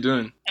 Aaron. How are you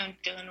doing? I'm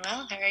doing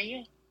well. How are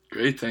you?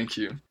 Great, thank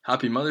you.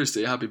 Happy Mother's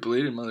Day. Happy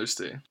belated Mother's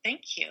Day.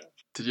 Thank you.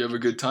 Did you have a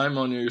good time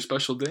on your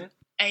special day?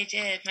 I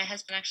did. My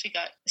husband actually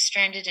got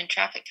stranded in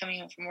traffic coming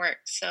home from work,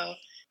 so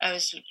I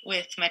was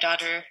with my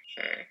daughter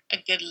for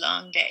a good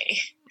long day.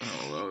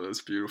 Oh, wow,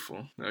 that's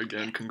beautiful.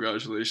 Again,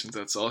 congratulations.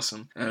 That's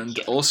awesome. And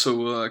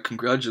also,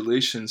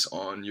 congratulations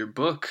on your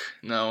book.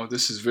 Now,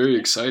 this is very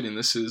exciting.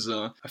 This is,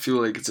 I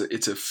feel like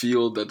it's a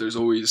field that there's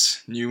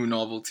always new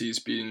novelties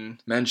being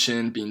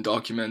mentioned, being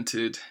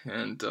documented,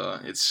 and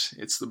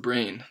it's the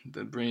brain.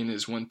 The brain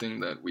is one thing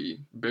that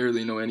we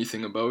barely know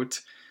anything about.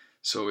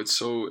 So it's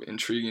so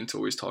intriguing to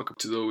always talk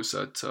to those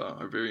that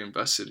are very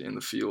invested in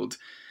the field,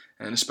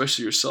 and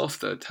especially yourself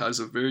that has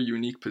a very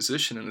unique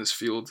position in this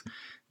field,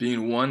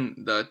 being one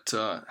that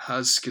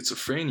has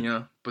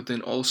schizophrenia, but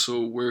then also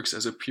works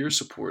as a peer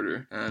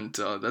supporter, and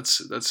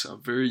that's a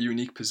very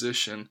unique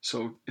position.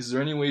 So is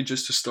there any way,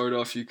 just to start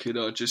off, you could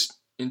just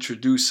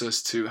introduce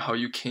us to how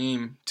you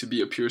came to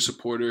be a peer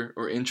supporter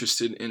or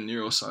interested in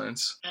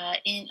neuroscience?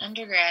 In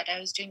undergrad, I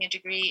was doing a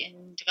degree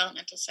in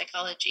developmental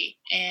psychology,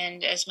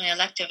 and as my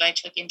elective, I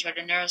took intro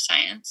to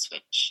neuroscience,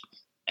 which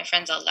my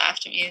friends all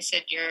laughed at me and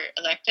said, "Your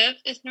elective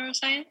is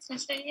neuroscience?" And I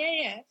said,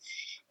 yeah.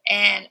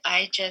 And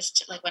I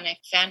just, like, when I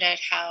found out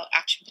how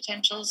action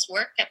potentials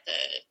work at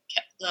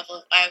the level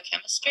of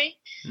biochemistry,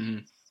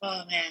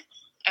 oh man,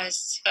 I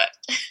was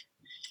hooked.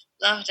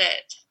 Loved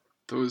it.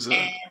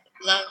 And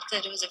loved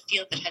that it was a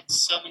field that had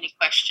so many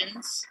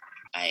questions.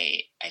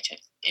 I took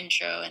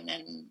intro and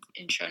then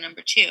intro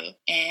number 2,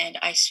 and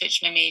I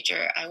switched my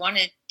major. I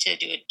wanted to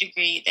do a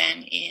degree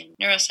then in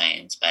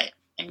neuroscience, but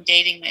I'm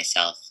dating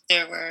myself.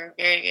 There were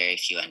very, very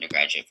few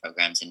undergraduate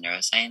programs in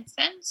neuroscience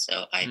then,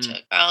 so I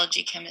took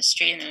biology,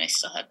 chemistry, and then I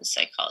still had the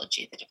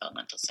psychology, the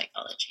developmental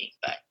psychology.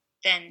 But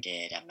then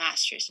did a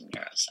master's in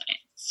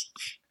neuroscience.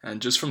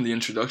 And just from the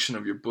introduction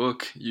of your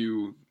book,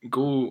 you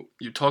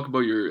talk about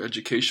your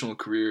educational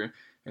career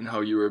and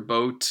how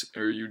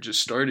you just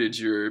started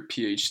your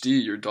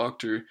PhD, your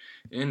doctor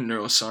in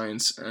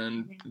neuroscience,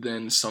 and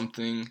then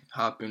something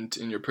happened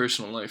in your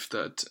personal life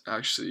that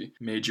actually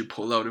made you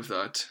pull out of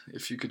that.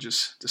 If you could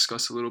just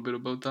discuss a little bit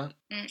about that.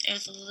 It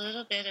was a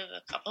little bit of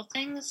a couple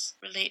things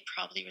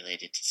probably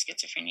related to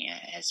schizophrenia,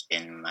 has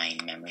been my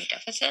memory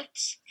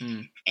deficits.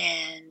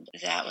 And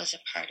that was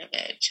a part of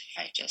it.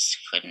 I just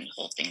couldn't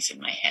hold things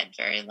in my head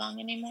very long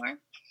anymore.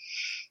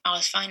 I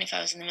was fine if I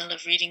was in the middle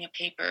of reading a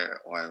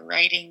paper or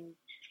writing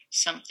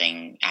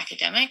something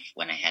academic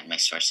when I had my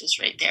sources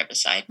right there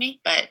beside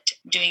me, but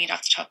doing it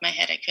off the top of my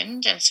head, I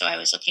couldn't. And so I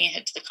was looking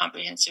ahead to the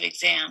comprehensive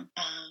exam,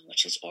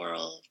 which is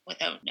oral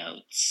without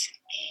notes.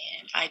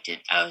 And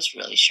I was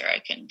really sure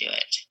I couldn't do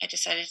it. I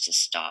decided to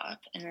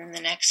stop. And then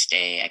the next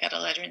day I got a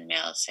letter in the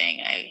mail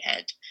saying I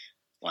had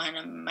won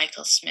a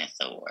Michael Smith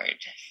Award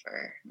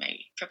for my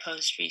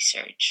proposed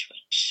research,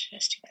 which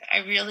is too bad.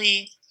 I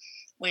really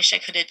wish I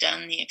could have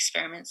done the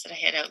experiments that I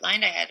had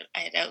outlined. I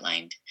had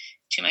outlined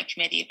to my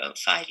committee about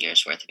 5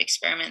 years worth of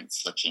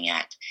experiments looking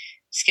at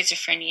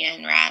schizophrenia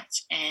in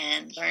rats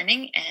and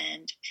learning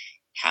and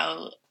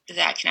how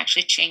that can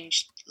actually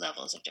change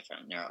levels of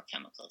different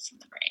neurochemicals in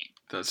the brain.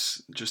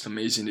 That's just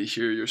amazing to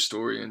hear your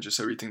story and just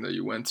everything that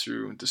you went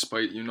through,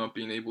 despite you not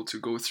being able to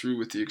go through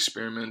with the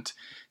experiment,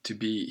 to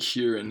be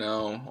here and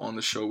now on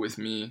the show with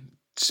me,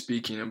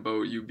 speaking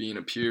about you being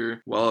a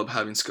peer while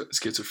having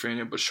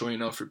schizophrenia, but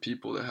showing up for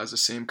people that has the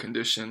same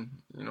condition.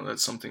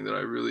 That's something that I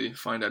really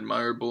find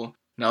admirable.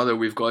 Now that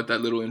we've got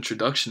that little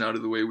introduction out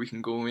of the way, we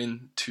can go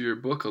into your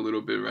book a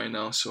little bit right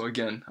now. So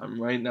again, I'm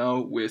right now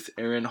with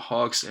Erin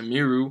Hawkes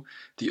Amiru,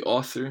 the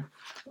author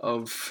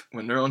of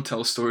When Neuron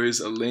Tells Stories,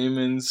 A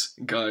Layman's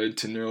Guide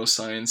to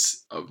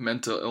Neuroscience of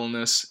Mental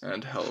Illness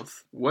and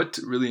Health. What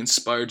really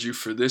inspired you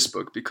for this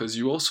book? Because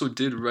you also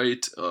did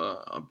write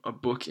a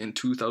book in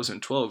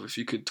 2012. If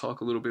you could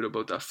talk a little bit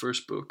about that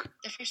first book.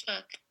 The first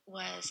book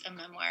was a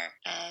memoir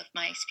of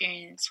my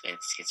experience with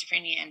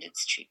schizophrenia and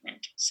its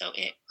treatment. So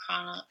it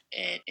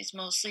is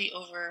mostly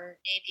over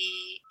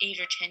maybe 8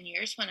 or 10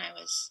 years. When I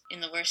was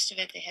in the worst of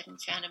it, they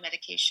hadn't found a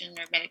medication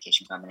or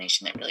medication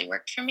combination that really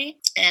worked for me.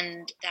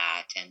 And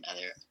that and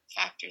other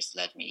factors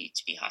led me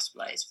to be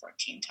hospitalized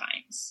 14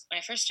 times. When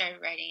I first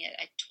started writing it,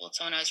 I told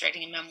someone I was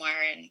writing a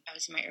memoir and I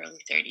was in my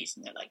early 30s,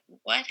 and they're like,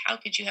 what? How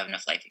could you have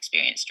enough life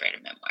experience to write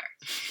a memoir?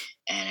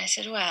 And I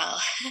said,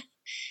 well...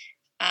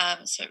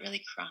 So it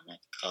really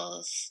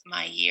chronicles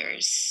my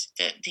years,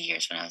 the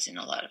years when I was in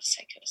a lot of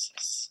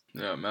psychosis.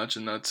 Yeah,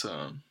 imagine that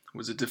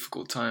was a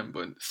difficult time.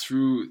 But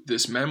through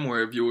this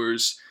memoir of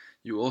yours,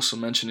 you also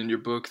mentioned in your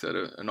book that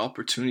an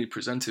opportunity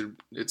presented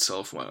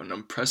itself, an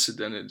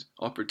unprecedented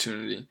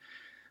opportunity.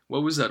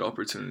 What was that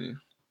opportunity?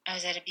 I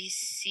was at a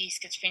BC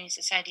Schizophrenia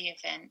Society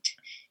event,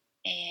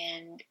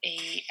 and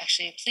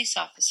actually a police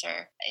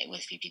officer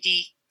with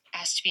VPD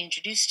asked to be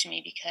introduced to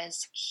me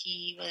because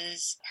he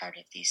was part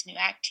of these new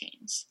ACT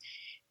teams.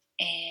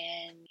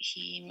 And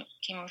he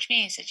came over to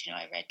me and said,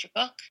 I read your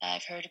book.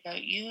 I've heard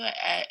about you.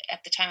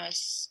 At the time, I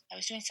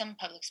was doing some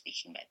public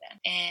speaking by then.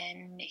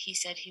 And he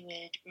said he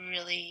would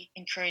really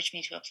encourage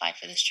me to apply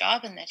for this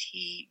job and that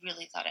he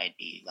really thought I'd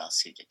be well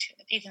suited to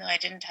it, even though I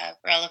didn't have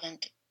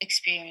relevant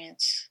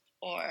experience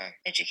or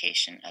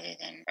education other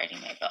than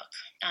writing my book.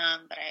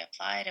 But I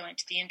applied. I went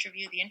to the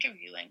interview. The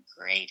interview went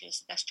great. It was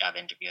the best job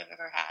interview I've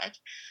ever had.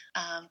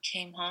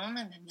 Came home,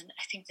 and then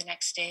I think the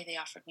next day they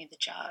offered me the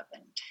job.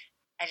 And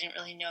I didn't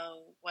really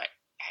know what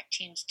ACT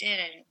teams did.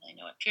 I didn't really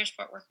know what peer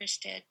support workers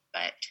did.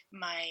 But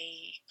my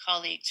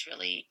colleagues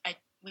really,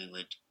 we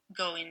would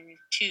go in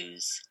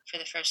twos for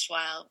the first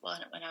while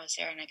when I was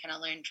there, and I kind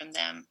of learned from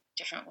them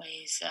different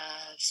ways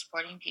of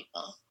supporting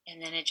people.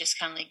 And then it just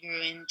kind of like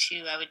grew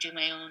into, I would do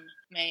my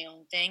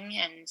own thing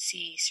and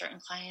see certain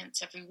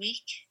clients every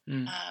week.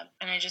 And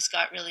I just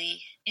got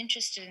really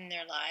interested in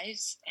their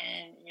lives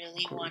and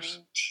really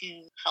wanting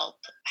to help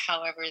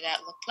however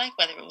that looked like,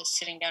 whether it was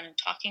sitting down and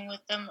talking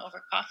with them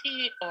over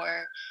coffee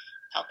or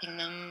helping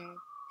them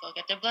go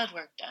get their blood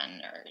work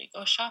done or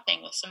go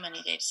shopping with some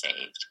money they've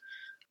saved.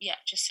 Yeah,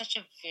 just such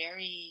a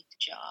varied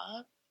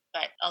job,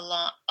 but a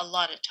lot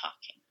of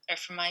talking. Or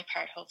for my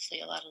part,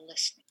 hopefully a lot of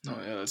listening. Oh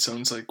yeah, that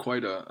sounds like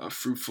quite a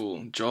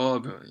fruitful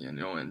job,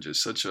 and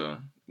just such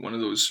one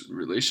of those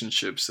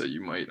relationships that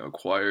you might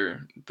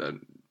acquire that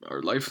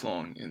are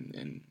lifelong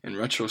in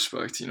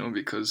retrospect,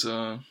 because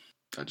I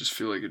just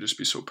feel like it'd just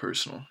be so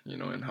personal,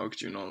 and how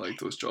could you not like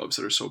those jobs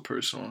that are so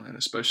personal? And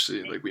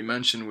especially like we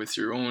mentioned with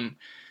your own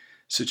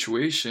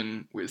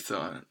situation with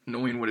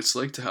knowing what it's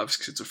like to have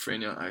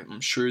schizophrenia,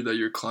 I'm sure that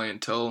your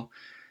clientele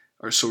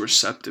are so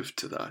receptive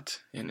to that,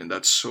 and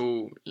that's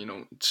so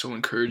so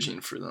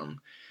encouraging for them.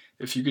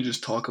 If you could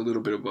just talk a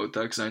little bit about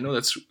that, because I know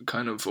that's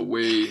kind of a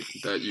way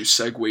that you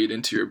segued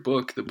into your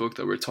book, the book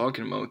that we're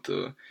talking about,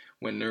 the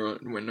When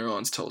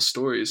Neurons Tell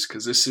Stories,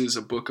 because this is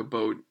a book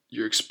about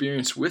your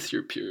experience with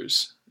your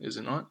peers, is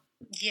it not?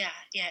 The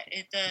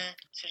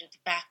sort of the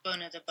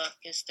backbone of the book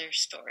is their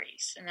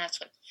stories, and that's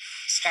what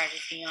started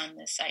me on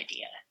this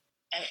idea.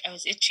 I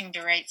was itching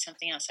to write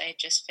something else. I had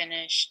just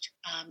finished.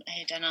 I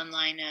had done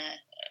online a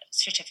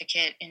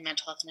certificate in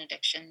mental health and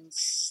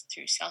addictions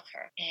through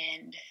CELCAR,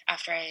 and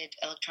after I had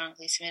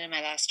electronically submitted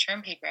my last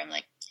term paper, I'm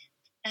like,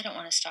 I don't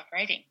want to stop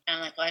writing. And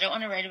I'm like, well, I don't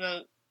want to write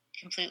about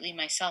completely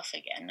myself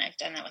again. I've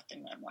done that with the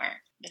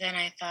memoir. But then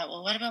I thought,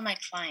 well, what about my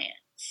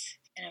clients?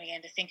 And I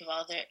began to think of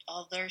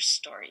all their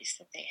stories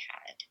that they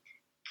had.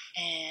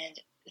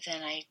 And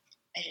then I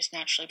just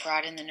naturally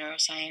brought in the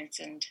neuroscience,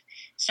 and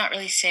it's not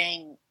really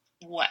saying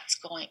what's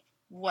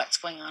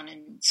going on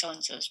in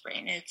so-and-so's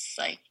brain. It's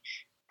like,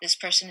 this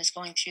person is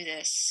going through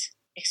this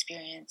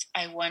experience.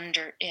 I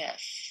wonder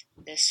if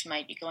this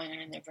might be going on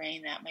in their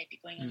brain, that might be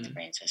going on in their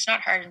brain. So it's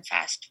not hard and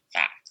fast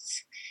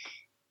facts.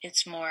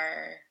 It's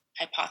more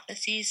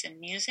hypotheses and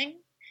musing.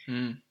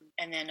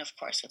 And then, of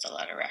course, with a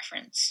lot of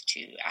reference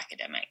to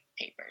academic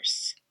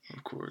papers.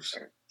 Of course.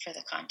 For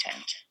the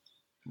content.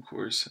 Of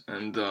course.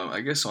 And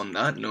I guess on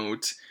that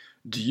note,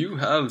 do you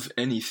have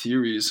any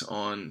theories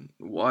on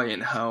why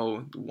and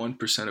how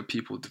 1% of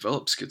people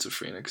develop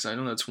schizophrenia? Because I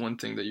know that's one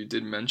thing that you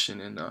did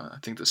mention in, I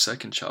think, the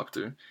second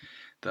chapter,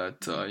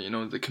 that,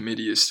 the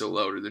committee is still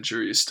out, or the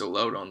jury is still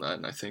out on that.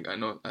 And I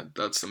know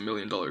that's the $1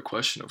 million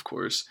question, of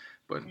course.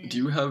 But do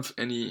you have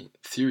any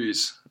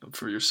theories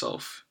for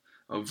yourself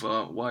of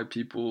why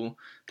people,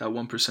 that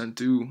 1%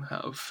 do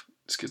have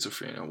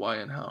schizophrenia, why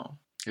and how?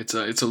 It's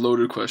a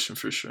loaded question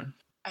for sure.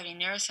 I mean,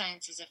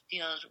 neuroscience is a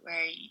field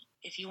where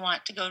if you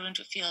want to go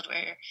into a field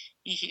where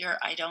you hear,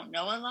 I don't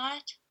know a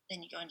lot,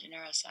 then you go into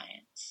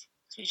neuroscience.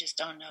 Because we just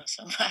don't know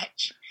so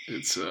much.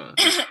 It's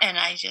and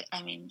I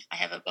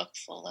have a book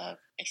full of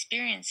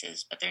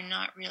experiences, but they're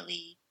not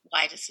really,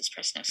 why does this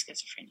person have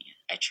schizophrenia?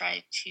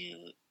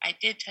 I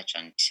did touch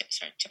on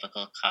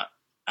typical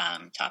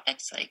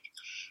topics like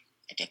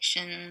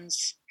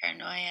addictions,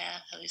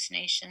 paranoia,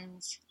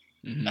 hallucinations.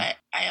 But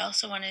I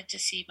also wanted to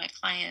see my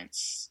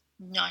clients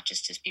not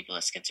just as people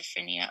with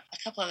schizophrenia. A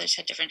couple others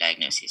had different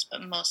diagnoses,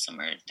 but most of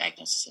them were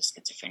diagnosis of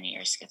schizophrenia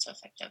or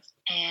schizoaffective.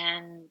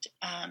 And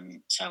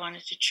so I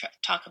wanted to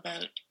talk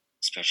about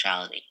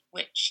spirituality,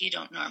 which you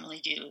don't normally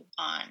do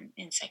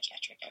in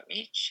psychiatric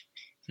outreach,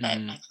 but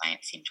my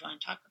clients seem to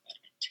want to talk about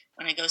it.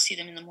 When I go see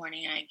them in the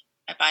morning and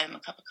I buy them a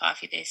cup of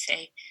coffee, they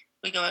say,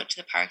 we go out to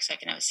the park so I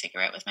can have a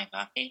cigarette with my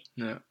coffee.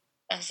 Yeah.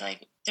 I was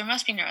like, there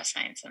must be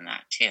neuroscience in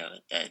that too.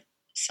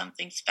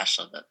 Something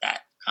special about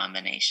that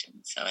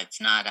combination. So it's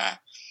not a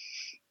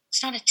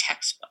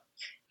textbook.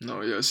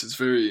 No, yes, it's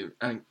very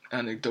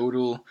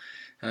anecdotal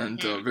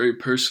and very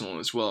personal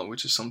as well,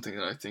 which is something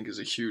that I think is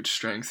a huge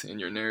strength in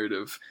your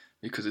narrative,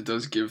 because it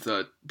does give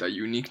that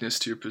uniqueness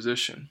to your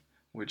position,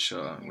 which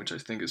I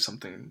think is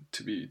something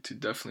to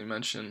definitely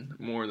mention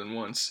more than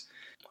once.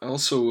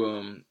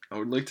 Also, I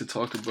would like to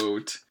talk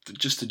about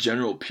just the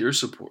general peer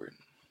support.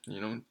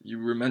 You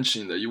were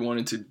mentioning that you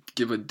wanted to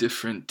give a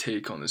different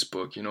take on this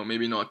book,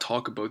 maybe not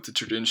talk about the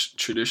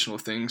traditional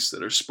things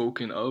that are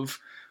spoken of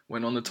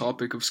when on the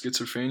topic of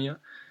schizophrenia.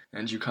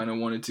 And you kind of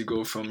wanted to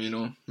go from,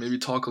 maybe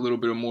talk a little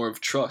bit more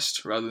of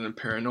trust rather than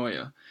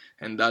paranoia,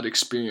 and that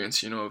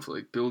experience, of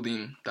like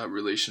building that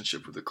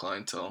relationship with the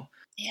clientele.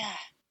 Yeah,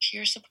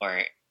 peer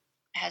support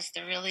has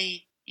the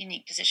really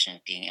unique position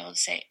of being able to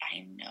say,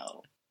 I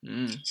know.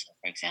 So,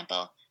 for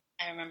example,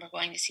 I remember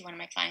going to see one of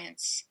my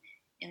clients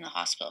in the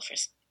hospital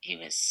he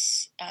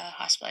was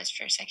hospitalized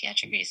for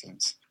psychiatric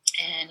reasons,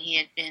 and he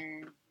had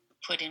been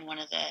put in one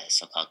of the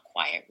so-called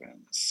quiet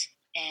rooms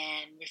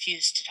and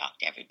refused to talk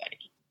to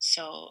everybody.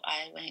 So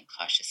I went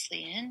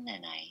cautiously in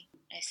and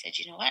I said,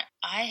 you know what?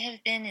 I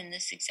have been in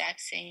this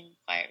exact same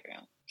quiet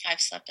room. I've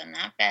slept on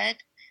that bed.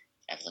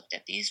 I've looked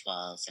at these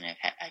walls, and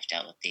I've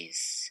dealt with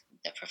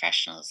the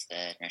professionals,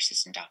 the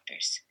nurses and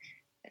doctors,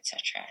 etc.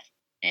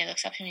 And he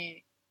looks up at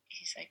me.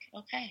 He's like,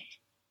 okay,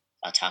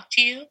 I'll talk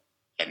to you,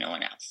 but no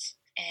one else.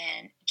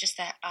 And just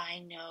that I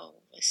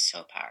know was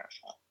so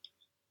powerful.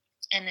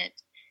 And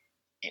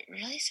it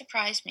really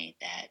surprised me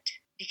that,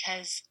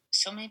 because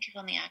so many people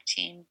on the ACT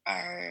team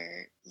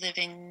are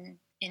living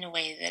in a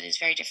way that is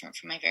very different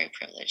from my very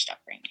privileged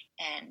upbringing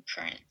and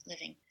current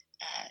living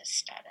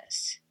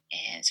status.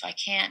 And so I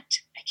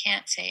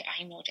can't say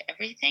I know to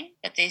everything,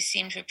 but they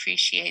seem to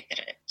appreciate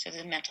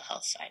the mental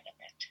health side of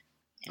it.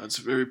 That's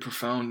very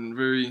profound and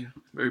very,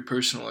 very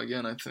personal.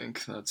 Again, I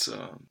think that's,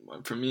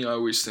 for me, I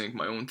always think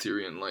my own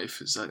theory in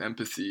life is that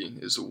empathy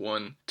is the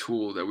one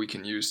tool that we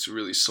can use to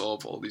really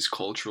solve all these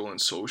cultural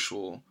and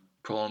social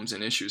problems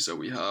and issues that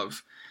we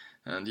have.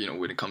 And,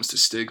 when it comes to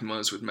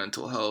stigmas with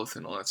mental health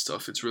and all that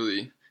stuff, it's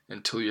really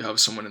until you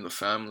have someone in the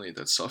family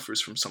that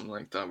suffers from something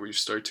like that where you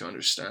start to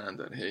understand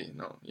that, hey,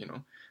 no,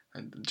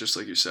 and just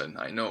like you said,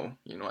 I know,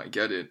 I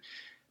get it.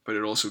 But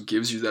it also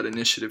gives you that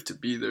initiative to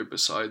be there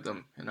beside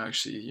them and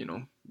actually,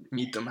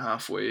 meet them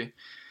halfway.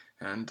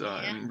 And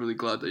I'm really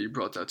glad that you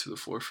brought that to the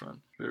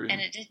forefront.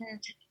 And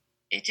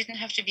it didn't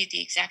have to be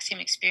the exact same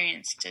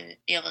experience to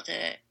be able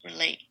to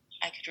relate.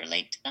 I could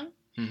relate to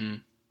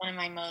them, one of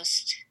my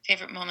most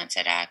favorite moments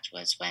at ACT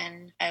was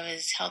when I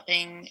was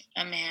helping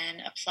a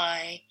man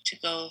apply to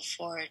go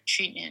for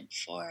treatment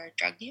for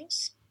drug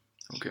use.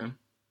 Okay.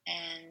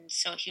 And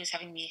so he was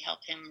having me help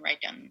him write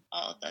down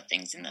all the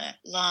things in the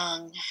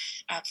long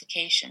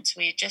application. So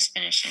we had just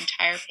finished an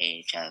entire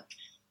page of,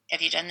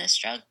 have you done this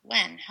drug?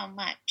 When? How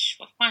much?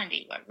 What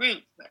quantity? What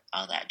route?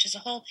 All that. Just a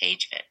whole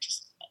page of it.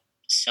 Just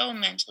so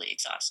mentally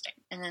exhausting.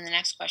 And then the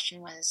next question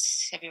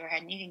was, have you ever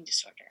had an eating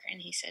disorder? And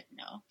he said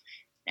no.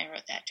 And I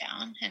wrote that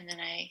down. And then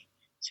I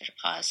sort of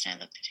paused and I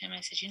looked at him. I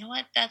said, you know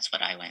what? That's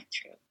what I went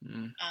through.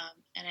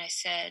 And I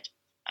said,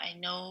 I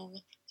know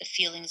the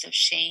feelings of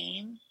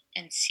shame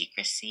and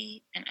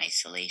secrecy and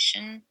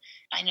isolation.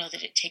 I know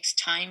that it takes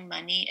time,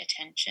 money,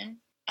 attention.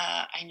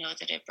 I know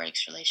that it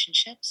breaks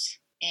relationships.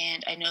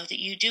 And I know that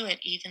you do it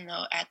even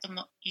though at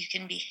the you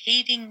can be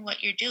hating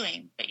what you're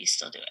doing, but you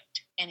still do it.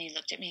 And he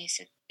looked at me, he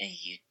said,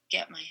 you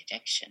get my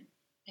addiction.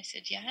 I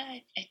said, yeah,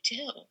 I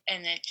do.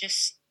 And then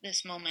just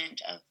this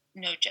moment of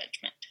no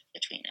judgment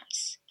between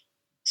us.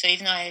 So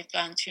even though I had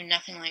gone through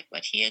nothing like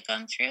what he had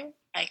gone through,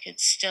 I could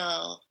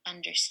still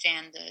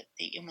understand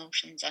the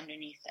emotions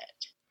underneath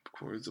it. Of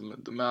course,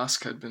 the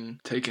mask had been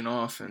taken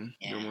off and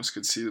you almost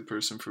could see the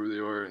person for who they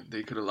are.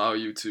 They could allow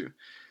you to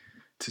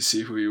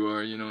see who you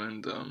are, you know,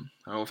 and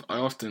I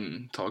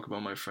often talk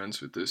about my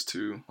friends with this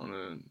too.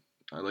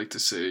 I like to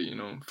say, you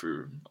know,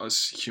 for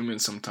us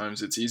humans,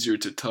 sometimes it's easier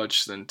to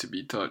touch than to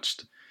be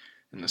touched.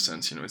 In the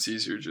sense, you know, it's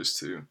easier just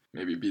to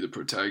maybe be the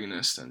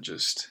protagonist and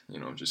just, you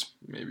know, just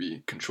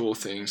maybe control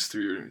things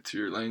through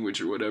your language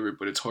or whatever.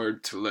 But it's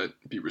hard to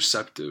be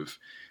receptive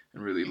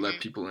and really let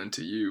people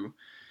into you.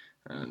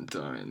 And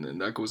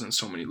that goes on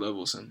so many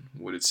levels. And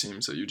what it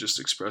seems that you just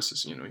express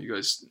is, you know, you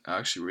guys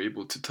actually were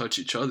able to touch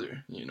each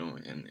other, you know,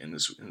 in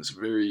this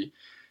very,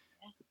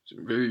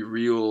 very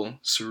real,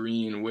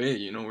 serene way,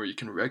 you know, where you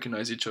can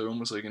recognize each other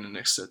almost like in an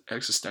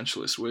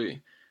existentialist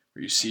way,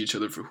 where you see each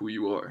other for who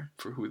you are,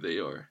 for who they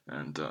are.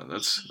 And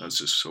that's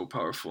just so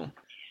powerful.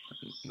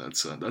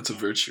 That's a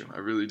virtue. I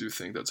really do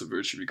think that's a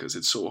virtue, because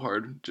it's so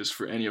hard just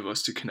for any of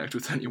us to connect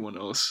with anyone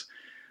else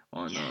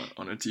on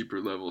a deeper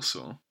level.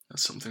 So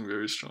that's something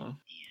very strong.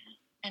 Yeah.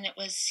 And it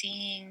was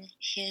seeing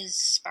his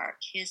spark,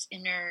 his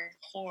inner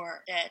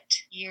core, that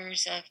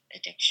years of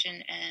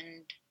addiction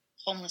and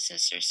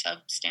homelessness or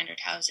substandard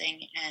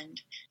housing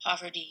and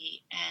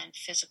poverty and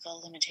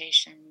physical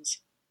limitations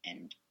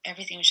and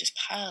everything was just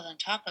piled on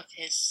top of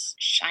his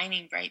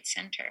shining bright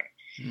center.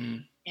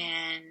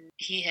 And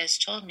he has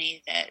told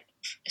me that,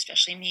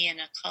 especially me and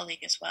a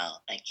colleague as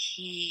well, like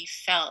he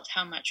felt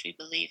how much we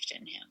believed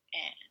in him,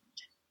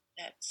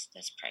 and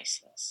that's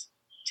priceless.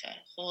 To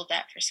hold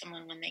that for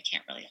someone when they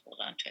can't really hold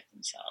on to it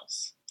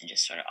themselves and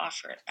just sort of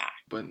offer it back.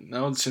 But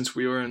now, since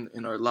we are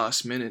in our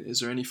last minute, is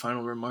there any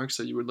final remarks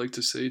that you would like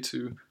to say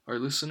to our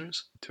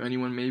listeners? To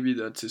anyone maybe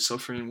that is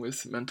suffering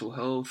with mental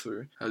health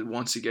or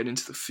wants to get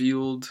into the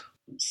field?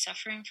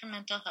 Suffering from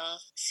mental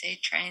health, say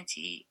try and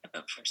see a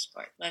book for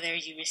sport. Whether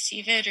you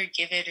receive it or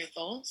give it or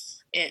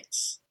both,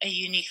 it's a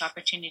unique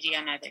opportunity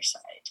on either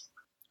side.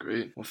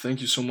 Great. Well,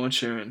 thank you so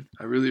much, Erin.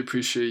 I really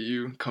appreciate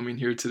you coming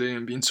here today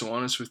and being so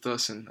honest with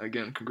us. And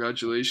again,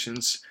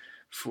 congratulations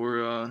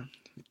for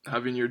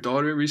having your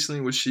daughter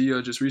recently. Was she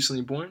just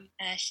recently born?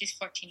 She's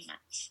 14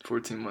 months.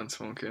 14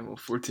 months. Okay. Well,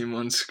 14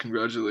 months.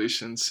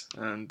 Congratulations.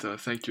 And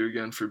thank you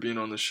again for being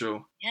on the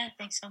show. Yeah,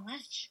 thanks so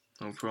much.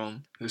 No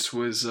problem. This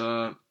was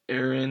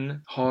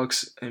Erin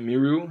Hawks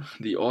Emiru,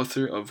 the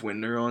author of When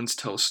Neurons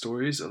Tell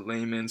Stories, a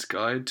layman's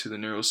guide to the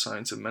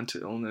neuroscience of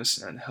mental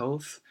illness and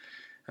health.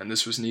 And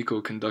this was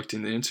Nico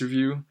conducting the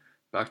interview.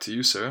 Back to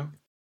you, Sarah.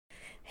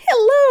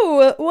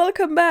 Hello!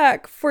 Welcome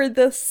back for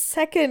the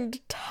second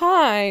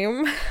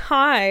time.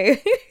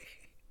 Hi.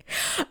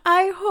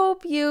 I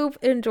hope you've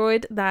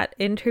enjoyed that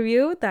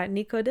interview that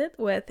Nico did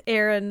with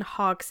Erin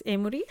Hawks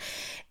Emiru.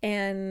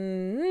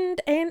 And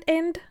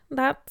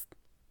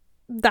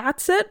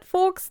that's it,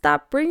 folks.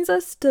 That brings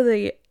us to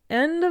the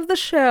end of the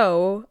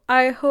show.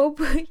 I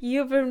hope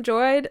you've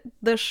enjoyed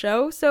the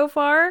show so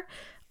far.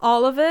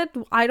 All of it.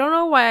 I don't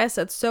know why I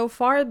said so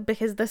far,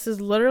 because this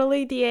is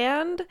literally the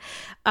end.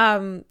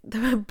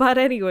 But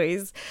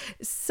anyways,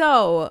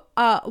 so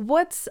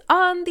what's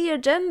on the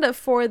agenda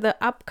for the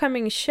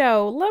upcoming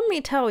show? Let me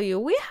tell you,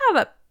 we have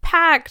a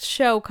packed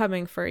show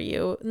coming for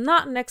you.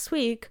 Not next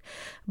week,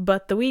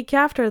 but the week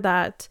after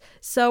that.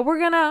 So we're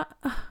gonna,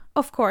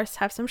 of course,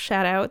 have some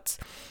shout outs.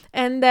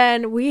 And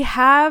then we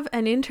have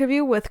an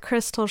interview with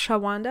Crystal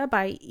Shawanda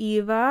by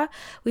Eva.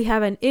 We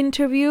have an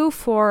interview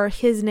for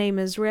His Name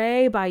is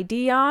Ray by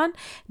Dion.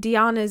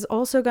 Dion is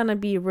also going to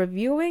be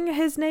reviewing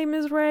His Name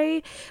is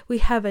Ray. We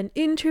have an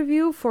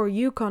interview for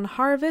Yukon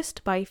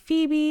Harvest by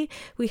Phoebe.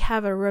 We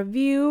have a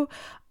review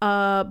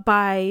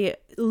by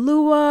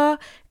Lua.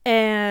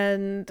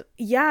 And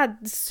yeah,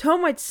 so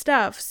much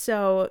stuff.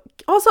 So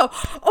also,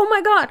 oh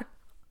my God,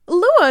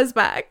 Lua is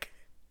back.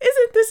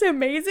 Isn't this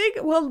amazing?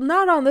 Well,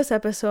 not on this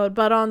episode,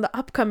 but on the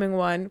upcoming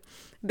one.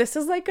 This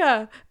is like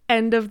a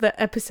end of the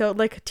episode,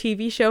 like a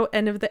TV show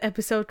end of the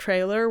episode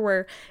trailer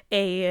where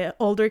a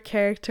older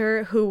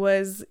character who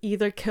was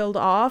either killed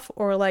off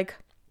or like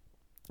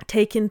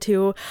taken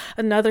to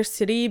another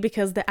city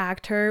because the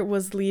actor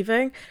was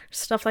leaving,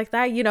 stuff like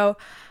that, you know.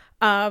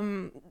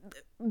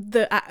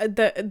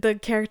 The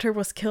character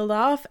was killed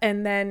off,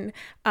 and then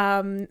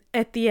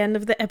at the end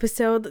of the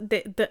episode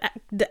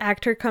the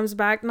actor comes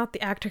back, not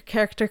the actor,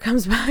 character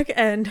comes back,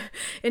 and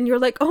you're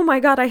like, oh my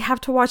god, I have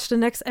to watch the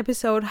next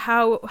episode.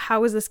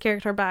 How is this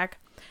character back?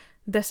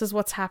 This is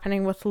what's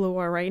happening with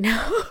Lua right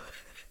now.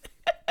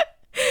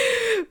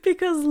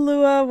 Because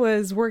Lua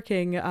was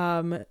working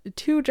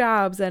 2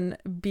 jobs, and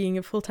being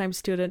a full-time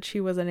student,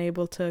 she wasn't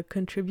able to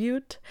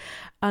contribute,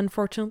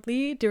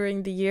 unfortunately,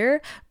 during the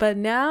year. But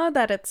now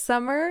that it's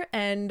summer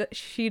and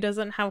she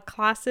doesn't have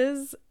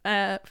classes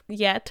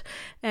yet,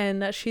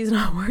 and she's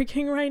not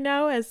working right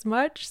now as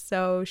much,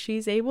 so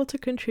she's able to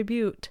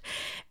contribute.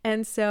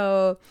 And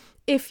so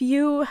if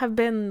you have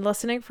been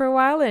listening for a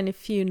while and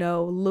if you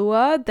know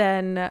Lua,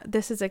 then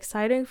this is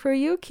exciting for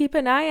you. Keep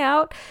an eye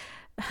out.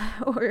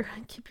 Or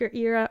keep your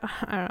ear out.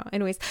 I don't know.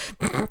 Anyways,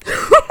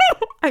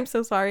 I'm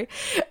so sorry.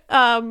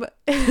 On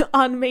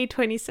May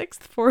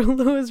 26th for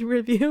Lua's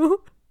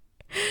review.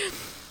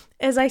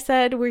 As I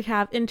said, we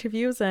have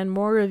interviews and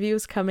more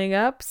reviews coming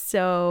up.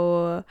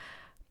 So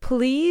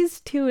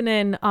please tune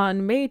in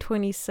on May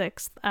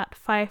 26th at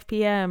 5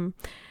 p.m.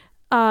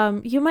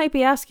 You might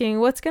be asking,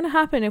 what's going to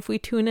happen if we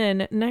tune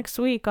in next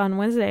week on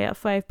Wednesday at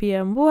 5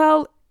 p.m.?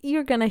 Well,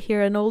 you're gonna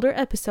hear an older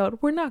episode.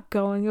 We're not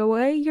going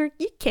away. You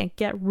can't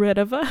get rid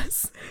of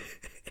us.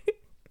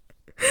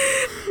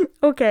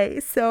 Okay,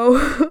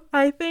 so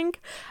I think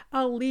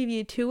I'll leave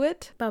you to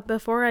it. But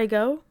before I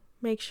go,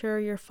 make sure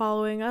you're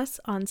following us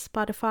on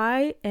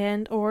Spotify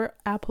and or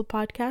Apple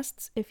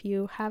Podcasts if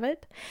you have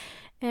it.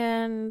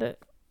 And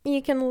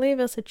you can leave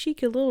us a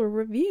cheeky little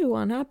review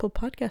on Apple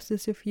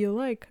Podcasts if you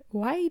like.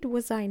 Why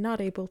was I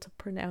not able to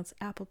pronounce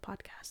Apple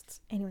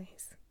Podcasts?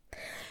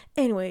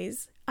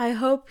 Anyways, I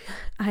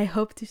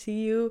hope to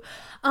see you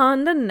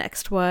on the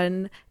next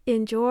one.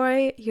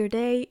 Enjoy your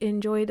day,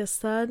 enjoy the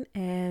sun,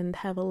 and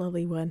have a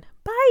lovely one.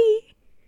 Bye.